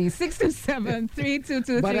mercy.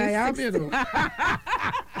 627-322-36. But I am,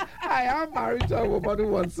 I am married to a woman who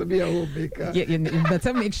wants to be a homemaker. You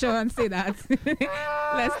better make sure and say that.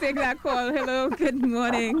 Let's take that call. Hello, good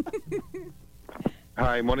morning.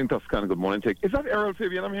 Hi, morning Toscan. Good morning, Chick. Is that Errol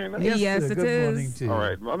Fabian I'm hearing that? Yes, it good is. Morning to you. All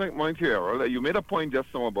right, morning to you, Errol. You made a point just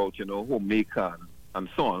now about, homemaker and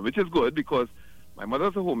so on, which is good because my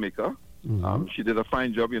mother's a homemaker. She did a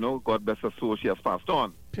fine job, God bless her soul, she has passed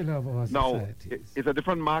on. Pillar of our now, society. It's a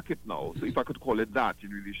different market now, so if I could call it that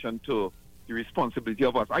in relation to the responsibility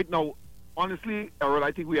of us. Right now, honestly, Errol,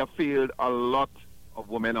 I think we have failed a lot of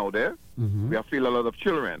women out there. We have failed a lot of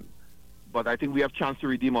children. But I think we have a chance to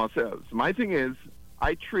redeem ourselves. My thing is,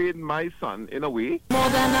 I train my son in a way. More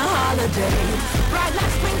than a holiday. Bright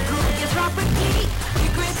like spring cookies, rapidly. The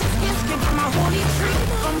greatest gifts came from a holy tree.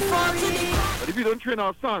 From fall to the... But if you don't train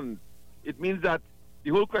our sons, it means that the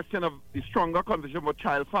whole question of the stronger conversation about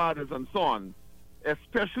child fathers and so on,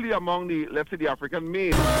 especially among the, let's say, the African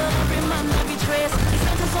males.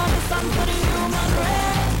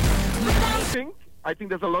 I think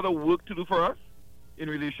there's a lot of work to do for us. in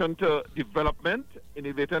relation to development, in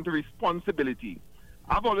relation to responsibility.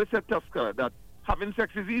 I've always said, Tusker, that having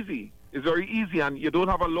sex is easy. It's very easy, and you don't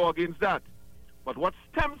have a law against that. But what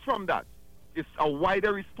stems from that is a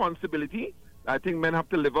wider responsibility that I think men have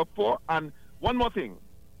to live up for. And one more thing.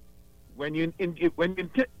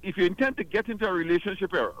 If you intend to get into a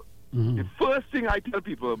relationship, Errol, the first thing I tell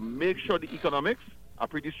people, make sure the economics are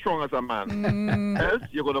pretty strong as a man. Else,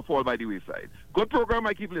 you're going to fall by the wayside. Good program.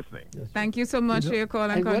 I keep listening. Thank you so much for your call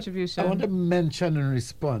and contribution. I want to mention in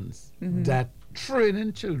response that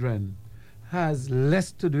training children has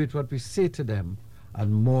less to do with what we say to them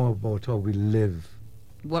and more about how we live.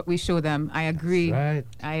 What we show them. I agree. That's right.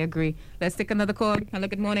 I agree. Let's take another call. Hello,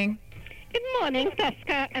 good morning. Good morning,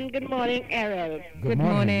 Tusker, and good morning, Errol. Good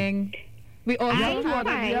morning. We all I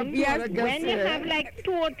find when you have like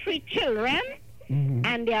 2 or 3 children,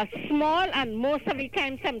 and they are small, and most of the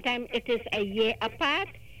time, sometimes it is a year apart,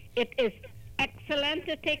 it is excellent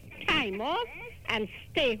to take time off and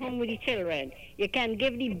stay home with the children. You can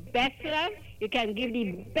give the best love, you can give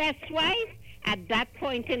the best wife at that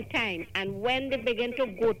point in time. And when they begin to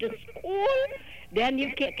go to school, then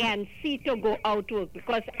you can see to go out to work.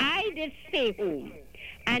 Because I did stay home,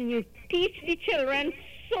 and you teach the children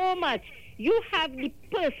so much. You have the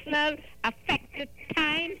personal, affected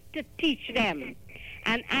time to teach them.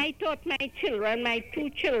 And I taught my children, my 2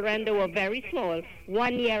 children, they were very small,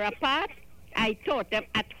 1 year apart. I taught them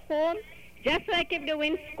at home, just like if they were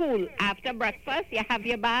in school. After breakfast, you have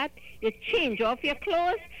your bath, you change off your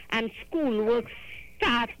clothes, and school work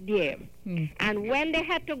starts there. And when they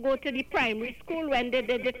had to go to the primary school, when they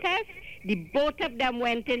did the test, both of them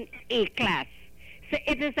went in A class. So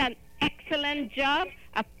it is an excellent job,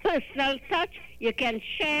 a personal touch. You can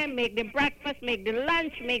share, make the breakfast, make the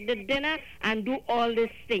lunch, make the dinner, and do all these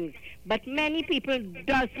things. But many people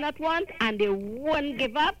does not want, and they won't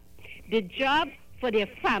give up the job for their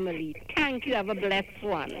family. Thank you. Have a blessed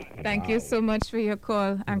one. Thank you so much for your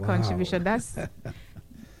call and contribution. That's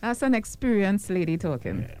an experienced lady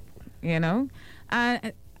talking, you know.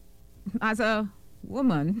 And as a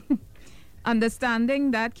woman, understanding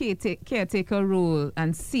that caretaker role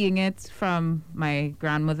and seeing it from my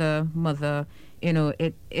grandmother, mother, you know,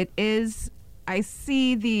 it is, I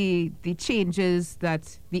see the changes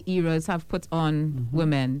that the eras have put on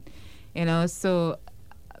women, you know, so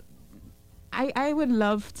I would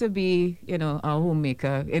love to be, you know, a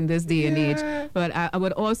homemaker in this day and age, but I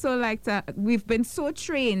would also like to, we've been so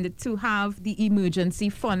trained to have the emergency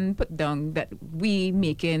fund put down that we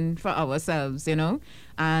making for ourselves, you know,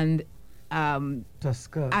 and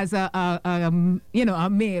as a you know, a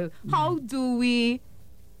male, how do we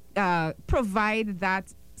provide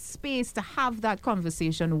that space to have that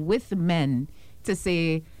conversation with men to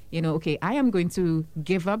say, you know, okay, I am going to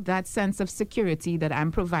give up that sense of security that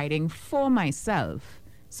I'm providing for myself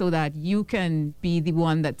so that you can be the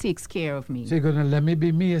one that takes care of me. So you're going to let me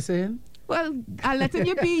be me, you're saying? Well, I'm letting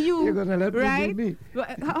you be you. You're going to let right? me be me.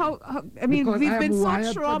 I mean, because we've been so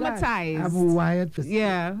traumatized. I'm wired for that.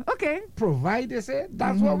 Yeah, okay. Provide, they say,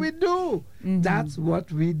 that's what we do. That's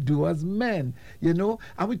what we do as men, you know.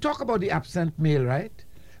 And we talk about the absent male, right?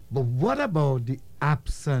 But what about the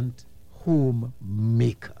absent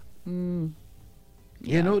homemaker? You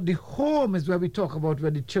know, the home is where we talk about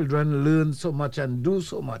where the children learn so much and do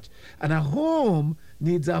so much. And a home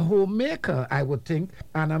needs a homemaker, I would think.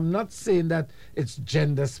 And I'm not saying that it's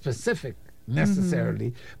gender specific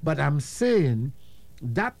necessarily, but I'm saying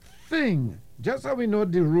that thing, just how we know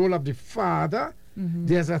the role of the father,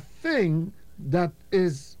 there's a thing that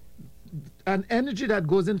is an energy that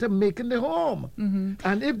goes into making the home.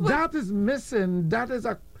 And if that is missing, that is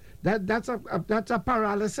that's a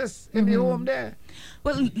paralysis in the home there.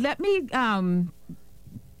 Well, let me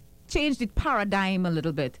change the paradigm a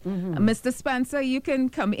little bit. Mr. Spencer, you can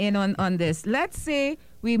come in on this. Let's say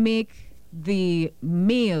we make the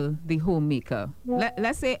male the homemaker.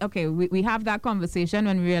 Let's say, okay, we have that conversation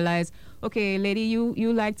when we realize, okay, lady,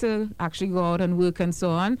 you like to actually go out and work and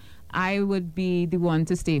so on. I would be the one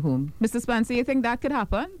to stay home. Mr. Spencer, you think that could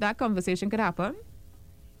happen? That conversation could happen?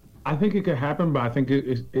 I think it could happen, but I think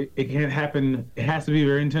it can't happen. It has to be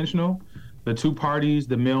very intentional. The 2 parties,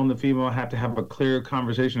 the male and the female, have to have a clear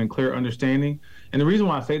conversation and clear understanding. And the reason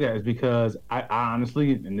why I say that is because I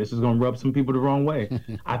honestly, and this is going to rub some people the wrong way,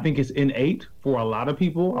 I think it's innate for a lot of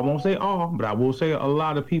people. I won't say all, but I will say a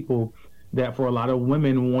lot of people, that for a lot of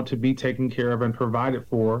women want to be taken care of and provided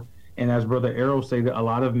for. And as Brother Arrow said, a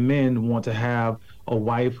lot of men want to have a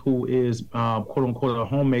wife who is, quote unquote, a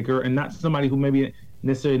homemaker, and not somebody who maybe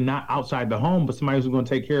necessarily not outside the home, but somebody who's going to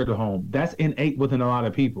take care of the home. That's innate within a lot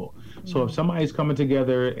of people. So if somebody's coming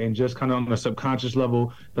together and just kind of on a subconscious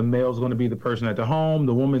level, the male's going to be the person at the home,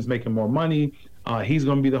 the woman's making more money, he's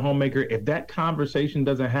going to be the homemaker. If that conversation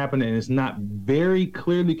doesn't happen and it's not very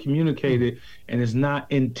clearly communicated and it's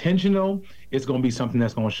not intentional, it's going to be something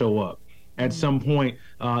that's going to show up. At some point,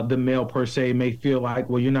 the male per se may feel like,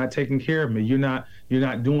 well, you're not taking care of me. You're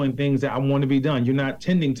not doing things that I want to be done. You're not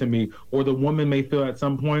tending to me. Or the woman may feel at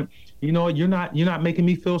some point, you know, you're not making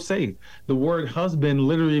me feel safe. The word husband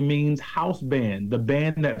literally means house band, the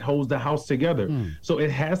band that holds the house together. So it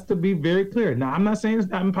has to be very clear. Now, I'm not saying it's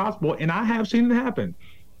not impossible, and I have seen it happen.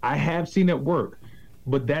 I have seen it work.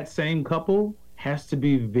 But that same couple has to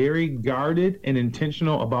be very guarded and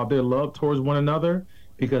intentional about their love towards one another,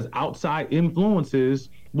 because outside influences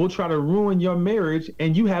will try to ruin your marriage,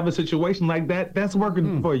 and you have a situation like that that's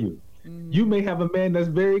working for you. You may have a man that's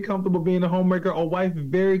very comfortable being a homemaker, or wife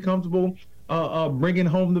very comfortable bringing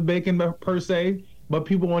home the bacon per se, but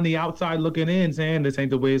people on the outside looking in saying this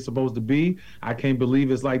ain't the way it's supposed to be. I can't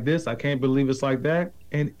believe it's like this. I can't believe it's like that.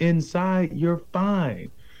 And inside, you're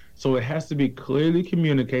fine. So it has to be clearly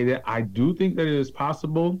communicated. I do think that it is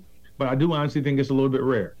possible, but I do honestly think it's a little bit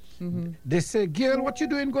rare. They say, girl, what you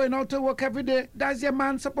doing going out to work every day? Does your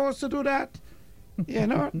man supposed to do that? You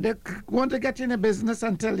know, they want to get in a business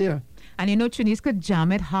and tell you. And you know, Trinice could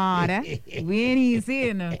jam it hard. We ain't easy,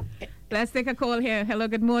 you know. Let's take a call here. Hello,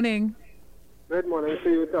 good morning. Good morning to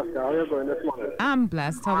you, Tosca. How are you going this morning? I'm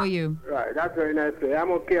blessed. How are you? Right, that's very nice.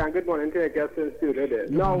 I'm okay, and good morning to your guests in studio there.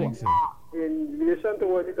 Now, in relation to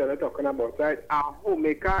what you're talking about, right, a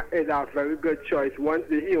homemaker is a very good choice once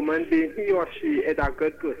the human being, he or she, is a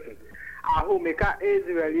good person. A homemaker is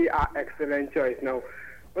really an excellent choice. Now,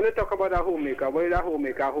 when you talk about a homemaker, what is a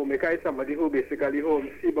homemaker? A homemaker is somebody who basically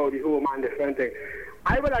see about the home and different things.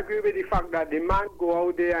 I would agree with the fact that the man go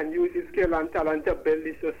out there and use his skill and talent to build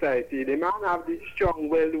the society. The man have the strong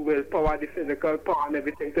willpower, the physical power and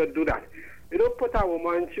everything to do that. You don't put a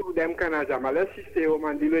woman through them kind of drama. Let's just stay home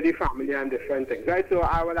and deal with the family and different things, right? So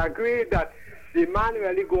I would agree that the man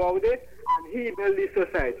really go out there and he build the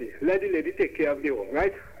society. Let the lady take care of the home,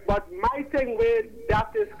 right? But my thing where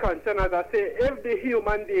that is concerned, as I say, if the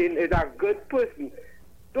human being is a good person,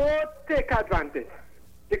 don't take advantage.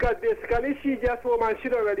 Because basically she just home and she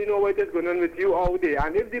don't really know what is going on with you out there.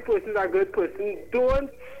 And if the person is a good person, don't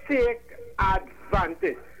take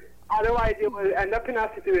advantage. Otherwise, you will end up in a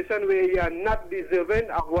situation where you are not deserving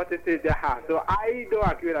of what it is they have. So I don't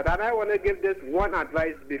agree with that. And I want to give this one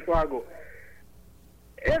advice before I go.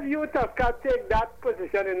 If you can take that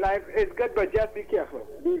position in life, it's good, but just be careful.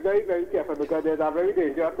 Be very, very careful, because there's a very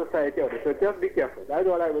dangerous society out there. So just be careful. That's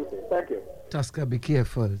all I will say. Thank you. Tosca, be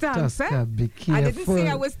careful. Thanks, Tosca, be careful. I didn't say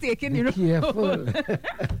I was taking, you know. Be careful.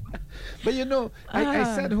 But you know, I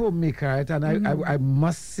said homemaker, right? And I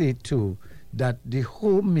must say too that the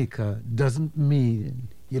homemaker doesn't mean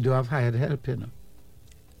you don't have hired help, you know.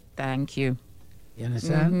 Thank you. You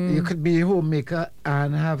understand? You could be a homemaker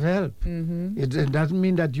and have help. It doesn't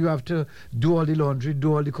mean that you have to do all the laundry,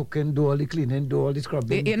 do all the cooking, do all the cleaning, do all the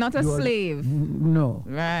scrubbing. You're not a slave. No.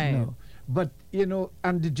 Right. No. But, you know,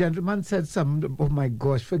 and the gentleman said something, oh my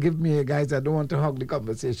gosh, forgive me, guys, I don't want to hog the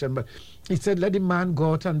conversation, but he said, let the man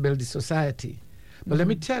go out and build the society. But let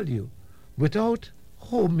me tell you, without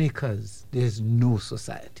homemakers, there's no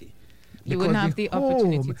society. You wouldn't have the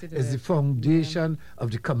opportunity to do it. Is the foundation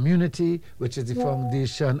of the community, which is the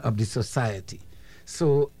foundation of the society.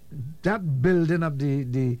 So that building of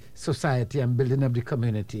the society and building of the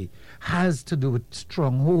community has to do with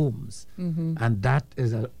strong homes. And that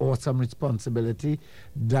is an awesome responsibility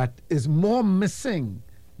that is more missing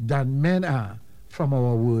than men are from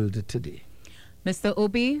our world today. Mr.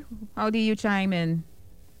 Obi, how do you chime in?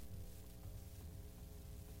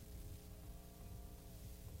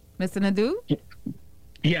 Mr. Nadu?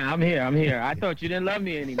 Yeah, I'm here. I thought you didn't love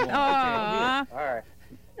me anymore. Okay, all right.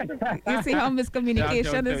 You see how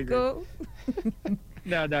miscommunication is go?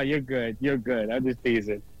 No, you're good. I'm just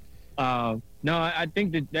teasing. No, I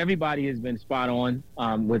think that everybody has been spot on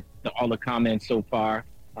with all the comments so far.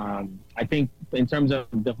 I think in terms of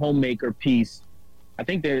the homemaker piece, I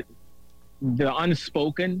think that the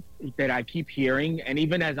unspoken that I keep hearing, and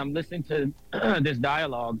even as I'm listening to this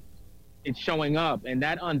dialogue, it's showing up. And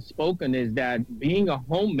that unspoken is that being a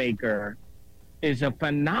homemaker is a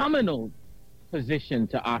phenomenal position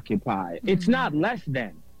to occupy. It's not less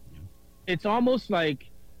than. It's almost like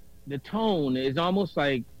the tone is almost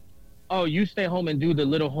like, oh, you stay home and do the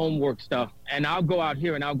little homework stuff, and I'll go out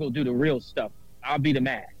here and I'll go do the real stuff. I'll be the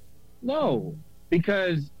man. No,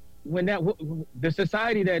 because when the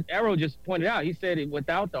society that Errol just pointed out, he said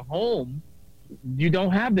without the home, you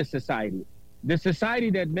don't have the society. The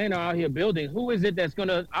society that men are out here building, who is it that's going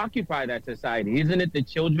to occupy that society? Isn't it the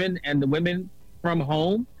children and the women from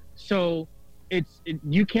home? So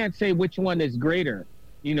you can't say which one is greater,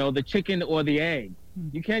 you know, the chicken or the egg.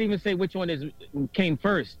 You can't even say which one came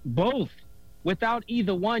first. Both. Without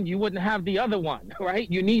either one, you wouldn't have the other one, right?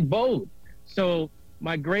 You need both. So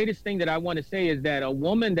my greatest thing that I want to say is that a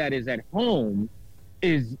woman that is at home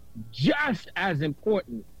is just as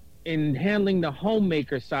important in handling the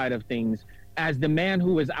homemaker side of things as the man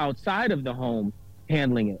who is outside of the home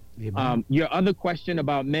handling it. Your other question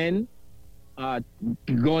about men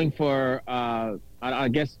going for, I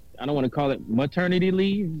guess, I don't want to call it maternity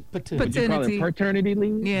leave. Paternity. You call it paternity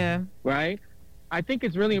leave? Yeah. Right? I think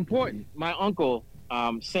it's really important. My uncle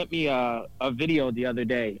sent me a video the other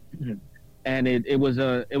day, and it was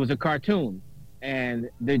a cartoon, and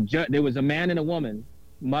there was a man and a woman,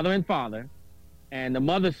 mother and father, and the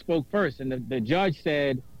mother spoke first, and the judge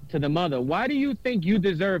said to the mother, "Why do you think you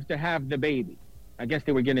deserve to have the baby?" I guess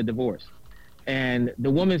they were getting a divorce. And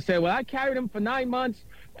the woman said, "Well, I carried him for 9 months,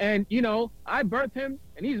 and, you know, I birthed him,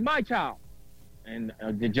 and he's my child." And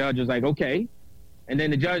the judge was like, "Okay." And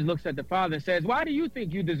then the judge looks at the father and says, "Why do you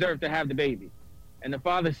think you deserve to have the baby?" And the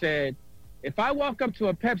father said, "If I walk up to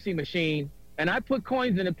a Pepsi machine and I put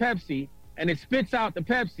coins in the Pepsi and it spits out the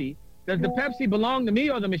Pepsi, does the Pepsi belong to me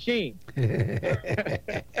or the machine?"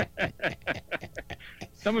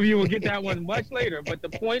 Some of you will get that one much later, but the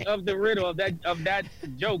point of the riddle of that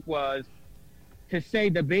joke was to say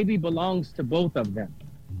the baby belongs to both of them.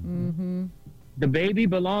 Mm-hmm. The baby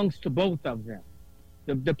belongs to both of them.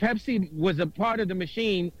 The Pepsi was a part of the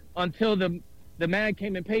machine until the man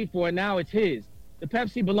came and paid for it. Now it's his. The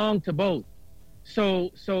Pepsi belonged to both.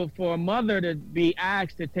 So for a mother to be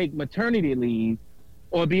asked to take maternity leave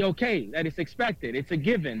or be okay, that it's expected, it's a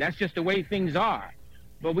given. That's just the way things are.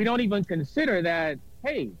 But we don't even consider that,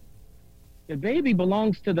 hey, the baby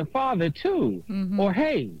belongs to the father too. Mm-hmm. Or,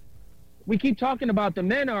 hey, we keep talking about the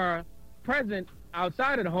men are present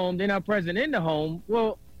outside of the home, they're not present in the home.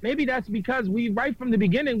 Well, maybe that's because right from the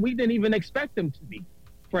beginning, we didn't even expect them to be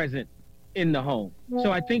present in the home.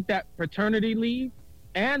 So I think that paternity leave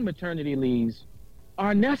and maternity leaves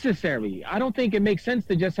are necessary. I don't think it makes sense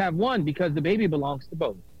to just have one because the baby belongs to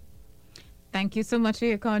both. Thank you so much for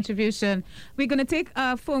your contribution. We're going to take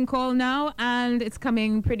a phone call now, and it's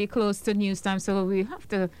coming pretty close to news time, so we have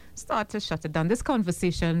to start to shut it down. This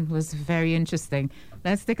conversation was very interesting.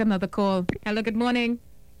 Let's take another call. Hello, good morning.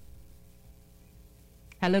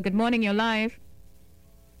 Hello, good morning. You're live.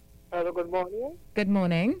 Hello, good morning. Good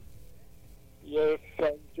morning. Yes,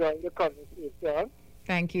 enjoying the conversation.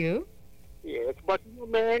 Thank you. Yes, but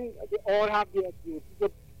men, they all have their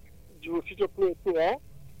duty to play too.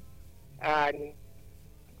 And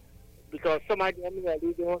because some of them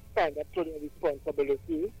really don't stand up to their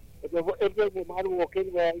responsibility. If the woman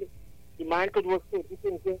working well, the man could work 30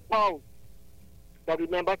 things in house. But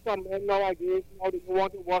remember, some men nowadays, now they don't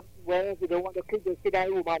want to work well, they don't want to keep the kid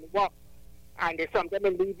and woman work. And they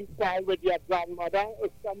sometimes leave the child with their grandmother or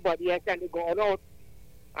somebody else, and they go out.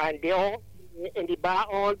 And they all in the bar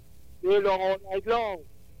all day long, all night long.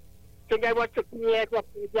 So I was cooking here,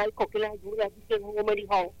 like cooking and doing everything home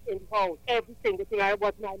in the house. Everything, the thing I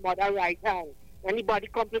was my mother right hand. Anybody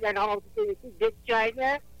come to the house and say, "This child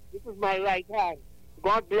here, this is my right hand.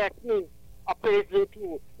 God bless me. I praise you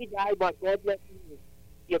too. He died, but God bless me."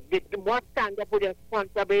 You must stand up with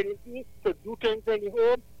responsibility to do things in the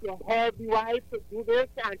home. You help the wife to do this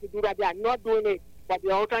and to do that. They are not doing it. But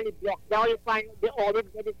they out on the block. Now you find they always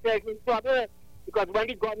get themselves in trouble. Because when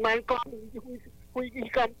the gunman comes, he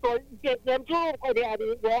comes to take them too, because they are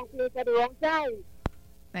the wrong place at the wrong time.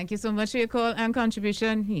 Thank you so much for your call and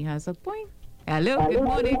contribution. He has a point. Hello, good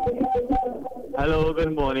morning. Hello,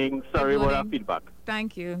 good morning. Sorry about our feedback.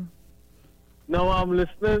 Thank you. Now I'm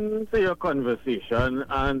listening to your conversation,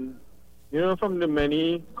 and, from the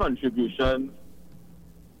many contributions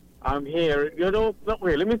I'm here,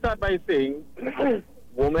 let me start by saying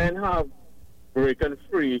women have broken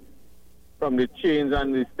free from the chains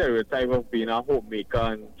and the stereotype of being a homemaker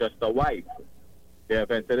and just a wife. They have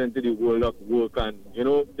entered into the world of work, and,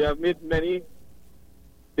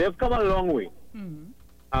 they have come a long way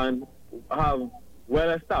and have well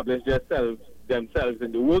established themselves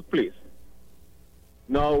in the workplace.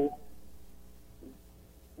 Now,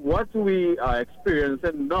 what we are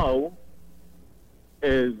experiencing now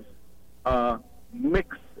is a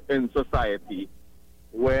mix in society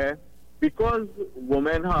where, because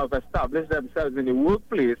women have established themselves in the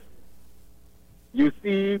workplace, you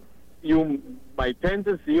might tend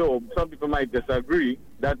to see, or some people might disagree,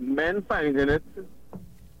 that men finding it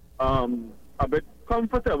a bit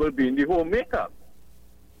comfortable being the homemaker.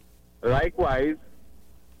 Likewise,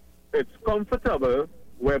 it's comfortable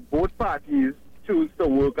where both parties choose to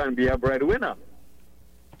work and be a breadwinner.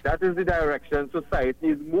 That is the direction society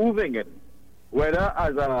is moving in. Whether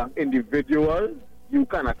as an individual, you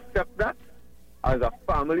can accept that. As a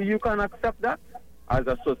family, you can accept that. As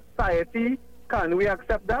a society, can we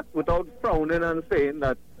accept that without frowning and saying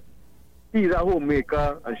that he's a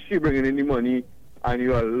homemaker and she bringing in the money and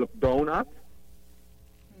you are looked down at?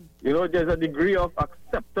 You know, there's a degree of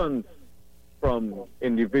acceptance from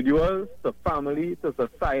individuals to family to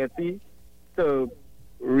society to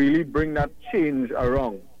really bring that change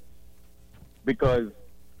around. Because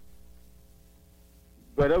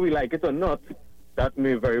whether we like it or not, that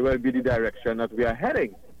may very well be the direction that we are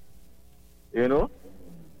heading. You know?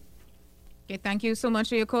 Okay, thank you so much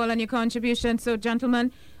for your call and your contribution. So,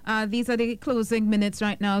 gentlemen, these are the closing minutes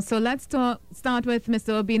right now. So let's start with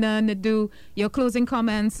Mr. Obina Nadu, your closing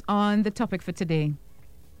comments on the topic for today.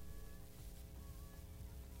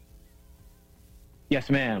 Yes,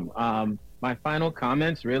 ma'am. My final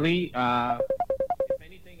comments, really, if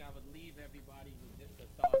anything, I would leave everybody with just the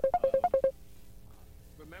thought of,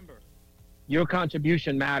 remember, your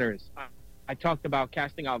contribution matters. I talked about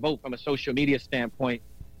casting our vote from a social media standpoint,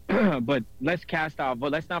 but let's cast our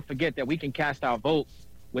vote. Let's not forget that we can cast our vote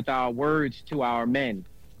with our words to our men.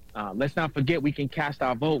 Let's not forget we can cast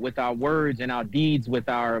our vote with our words and our deeds with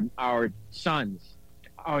our sons,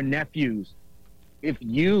 our nephews. If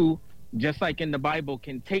you, just like in the Bible,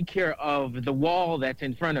 can take care of the wall that's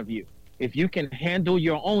in front of you, if you can handle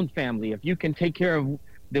your own family, if you can take care of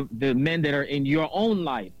the men that are in your own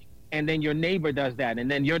life, and then your neighbor does that, and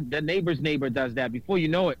then the neighbor's neighbor does that, before you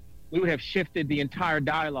know it, we would have shifted the entire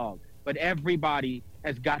dialogue. But everybody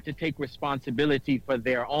has got to take responsibility for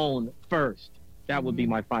their own first. That would be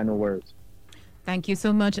my final words. Thank you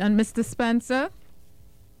so much. And Mr. Spencer?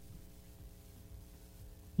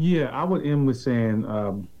 Yeah, I would end with saying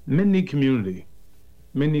men need community.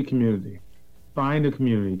 Men need community. Find a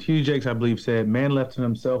community. T.D. Jakes, I believe, said, man left to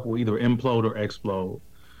himself will either implode or explode.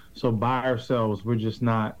 So by ourselves, we're just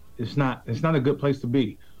not, it's not a good place to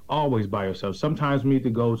be. Always by yourself. Sometimes we need to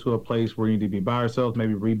go to a place where we need to be by ourselves,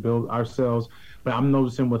 maybe rebuild ourselves. But I'm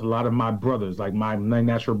noticing with a lot of my brothers, like my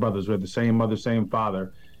natural brothers, we have the same mother, same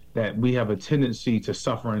father, that we have a tendency to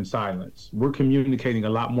suffer in silence. We're communicating a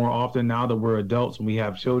lot more often now that we're adults and we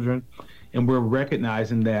have children. And we're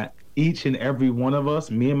recognizing that each and every one of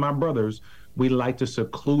us, me and my brothers, we like to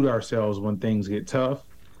seclude ourselves when things get tough.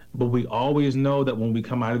 But we always know that when we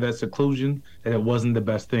come out of that seclusion, that it wasn't the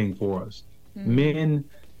best thing for us. Men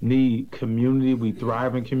need community. We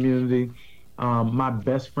thrive in community. My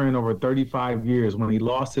best friend over 35 years, when he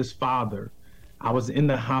lost his father, I was in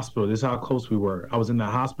the hospital. This is how close we were. I was in the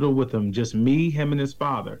hospital with him, just me, him, and his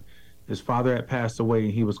father. His father had passed away,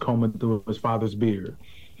 and he was combing through his father's beard.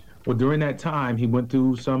 Well, during that time, he went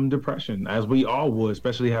through some depression, as we all would,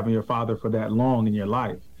 especially having your father for that long in your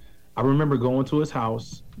life. I remember going to his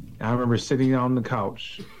house, and I remember sitting on the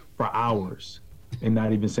couch for hours and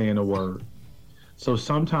not even saying a word. So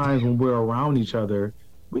sometimes when we're around each other,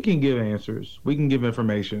 we can give answers, we can give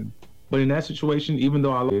information. But in that situation, even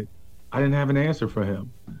though I didn't have an answer for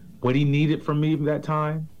him. What he needed from me at that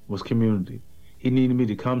time was community. He needed me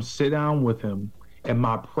to come sit down with him, and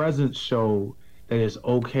my presence showed that it's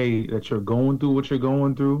okay that you're going through what you're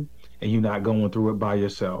going through, and you're not going through it by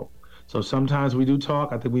yourself. So sometimes we do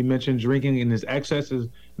talk. I think we mentioned drinking in this excess is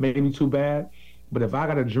maybe too bad. But if I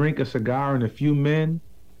got to drink a cigar and a few men,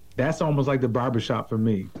 that's almost like the barbershop for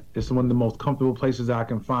me. It's one of the most comfortable places I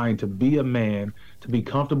can find to be a man, to be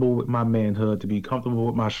comfortable with my manhood, to be comfortable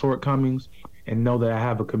with my shortcomings, and know that I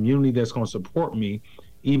have a community that's going to support me,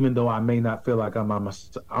 even though I may not feel like I'm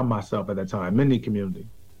myself at that time. Men need community.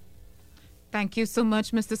 Thank you so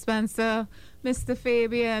much, Mr. Spencer. Mr.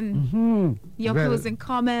 Fabian, your closing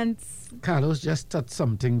comments. Carlos just touched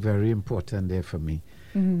something very important there for me.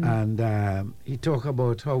 And he talked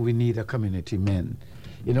about how we need a community men.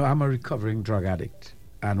 You know, I'm a recovering drug addict.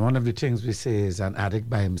 And one of the things we say is an addict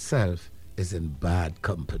by himself is in bad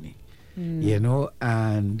company. You know,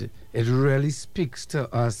 and it really speaks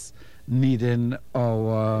to us needing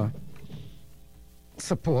our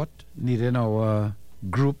support, needing our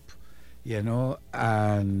group, you know,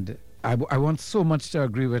 and I want so much to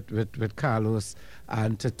agree with Carlos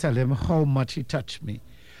and to tell him how much he touched me.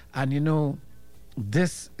 And, you know,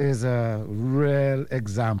 this is a real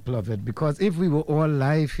example of it, because if we were all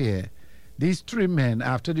live here, these three men,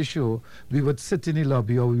 after the show, we would sit in the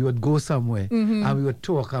lobby or we would go somewhere and we would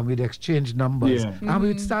talk and we'd exchange numbers and we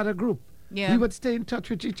would start a group. We would stay in touch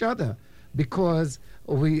with each other because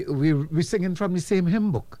we're singing from the same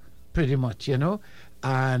hymn book. pretty much, you know.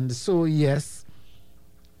 And so, yes,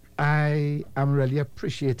 I am really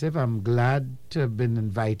appreciative. I'm glad to have been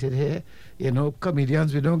invited here. You know,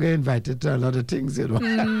 comedians, we don't get invited to a lot of things, you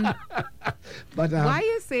know. But why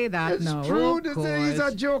you say that? It's no, true. Oh, He's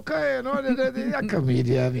a joker, you know. He's a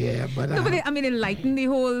comedian, yeah. But no, but I mean, enlighten the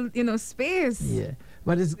whole, space. Yeah.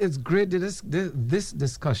 But it's great. This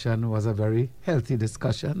discussion was a very healthy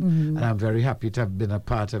discussion, and I'm very happy to have been a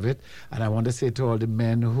part of it. And I want to say to all the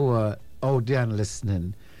men who are out there and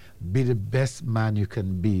listening, be the best man you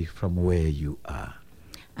can be from where you are.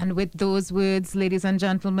 And with those words, ladies and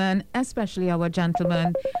gentlemen, especially our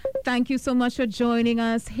gentlemen, thank you so much for joining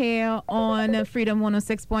us here on Freedom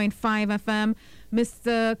 106.5 FM.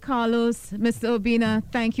 Mr. Carlos, Mr. Obina,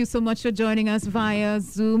 thank you so much for joining us via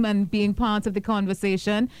Zoom and being part of the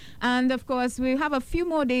conversation. And of course, we have a few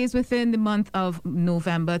more days within the month of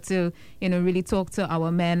November to, really talk to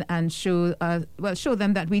our men and show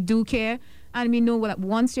them that we do care. And we know that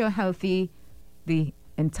once you're healthy, the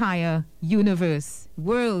entire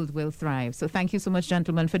world will thrive. So thank you so much,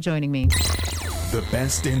 gentlemen, for joining me. The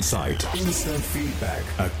best insight, instant feedback,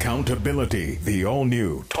 accountability. The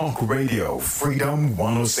all-new Talk Radio Freedom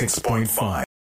 106.5.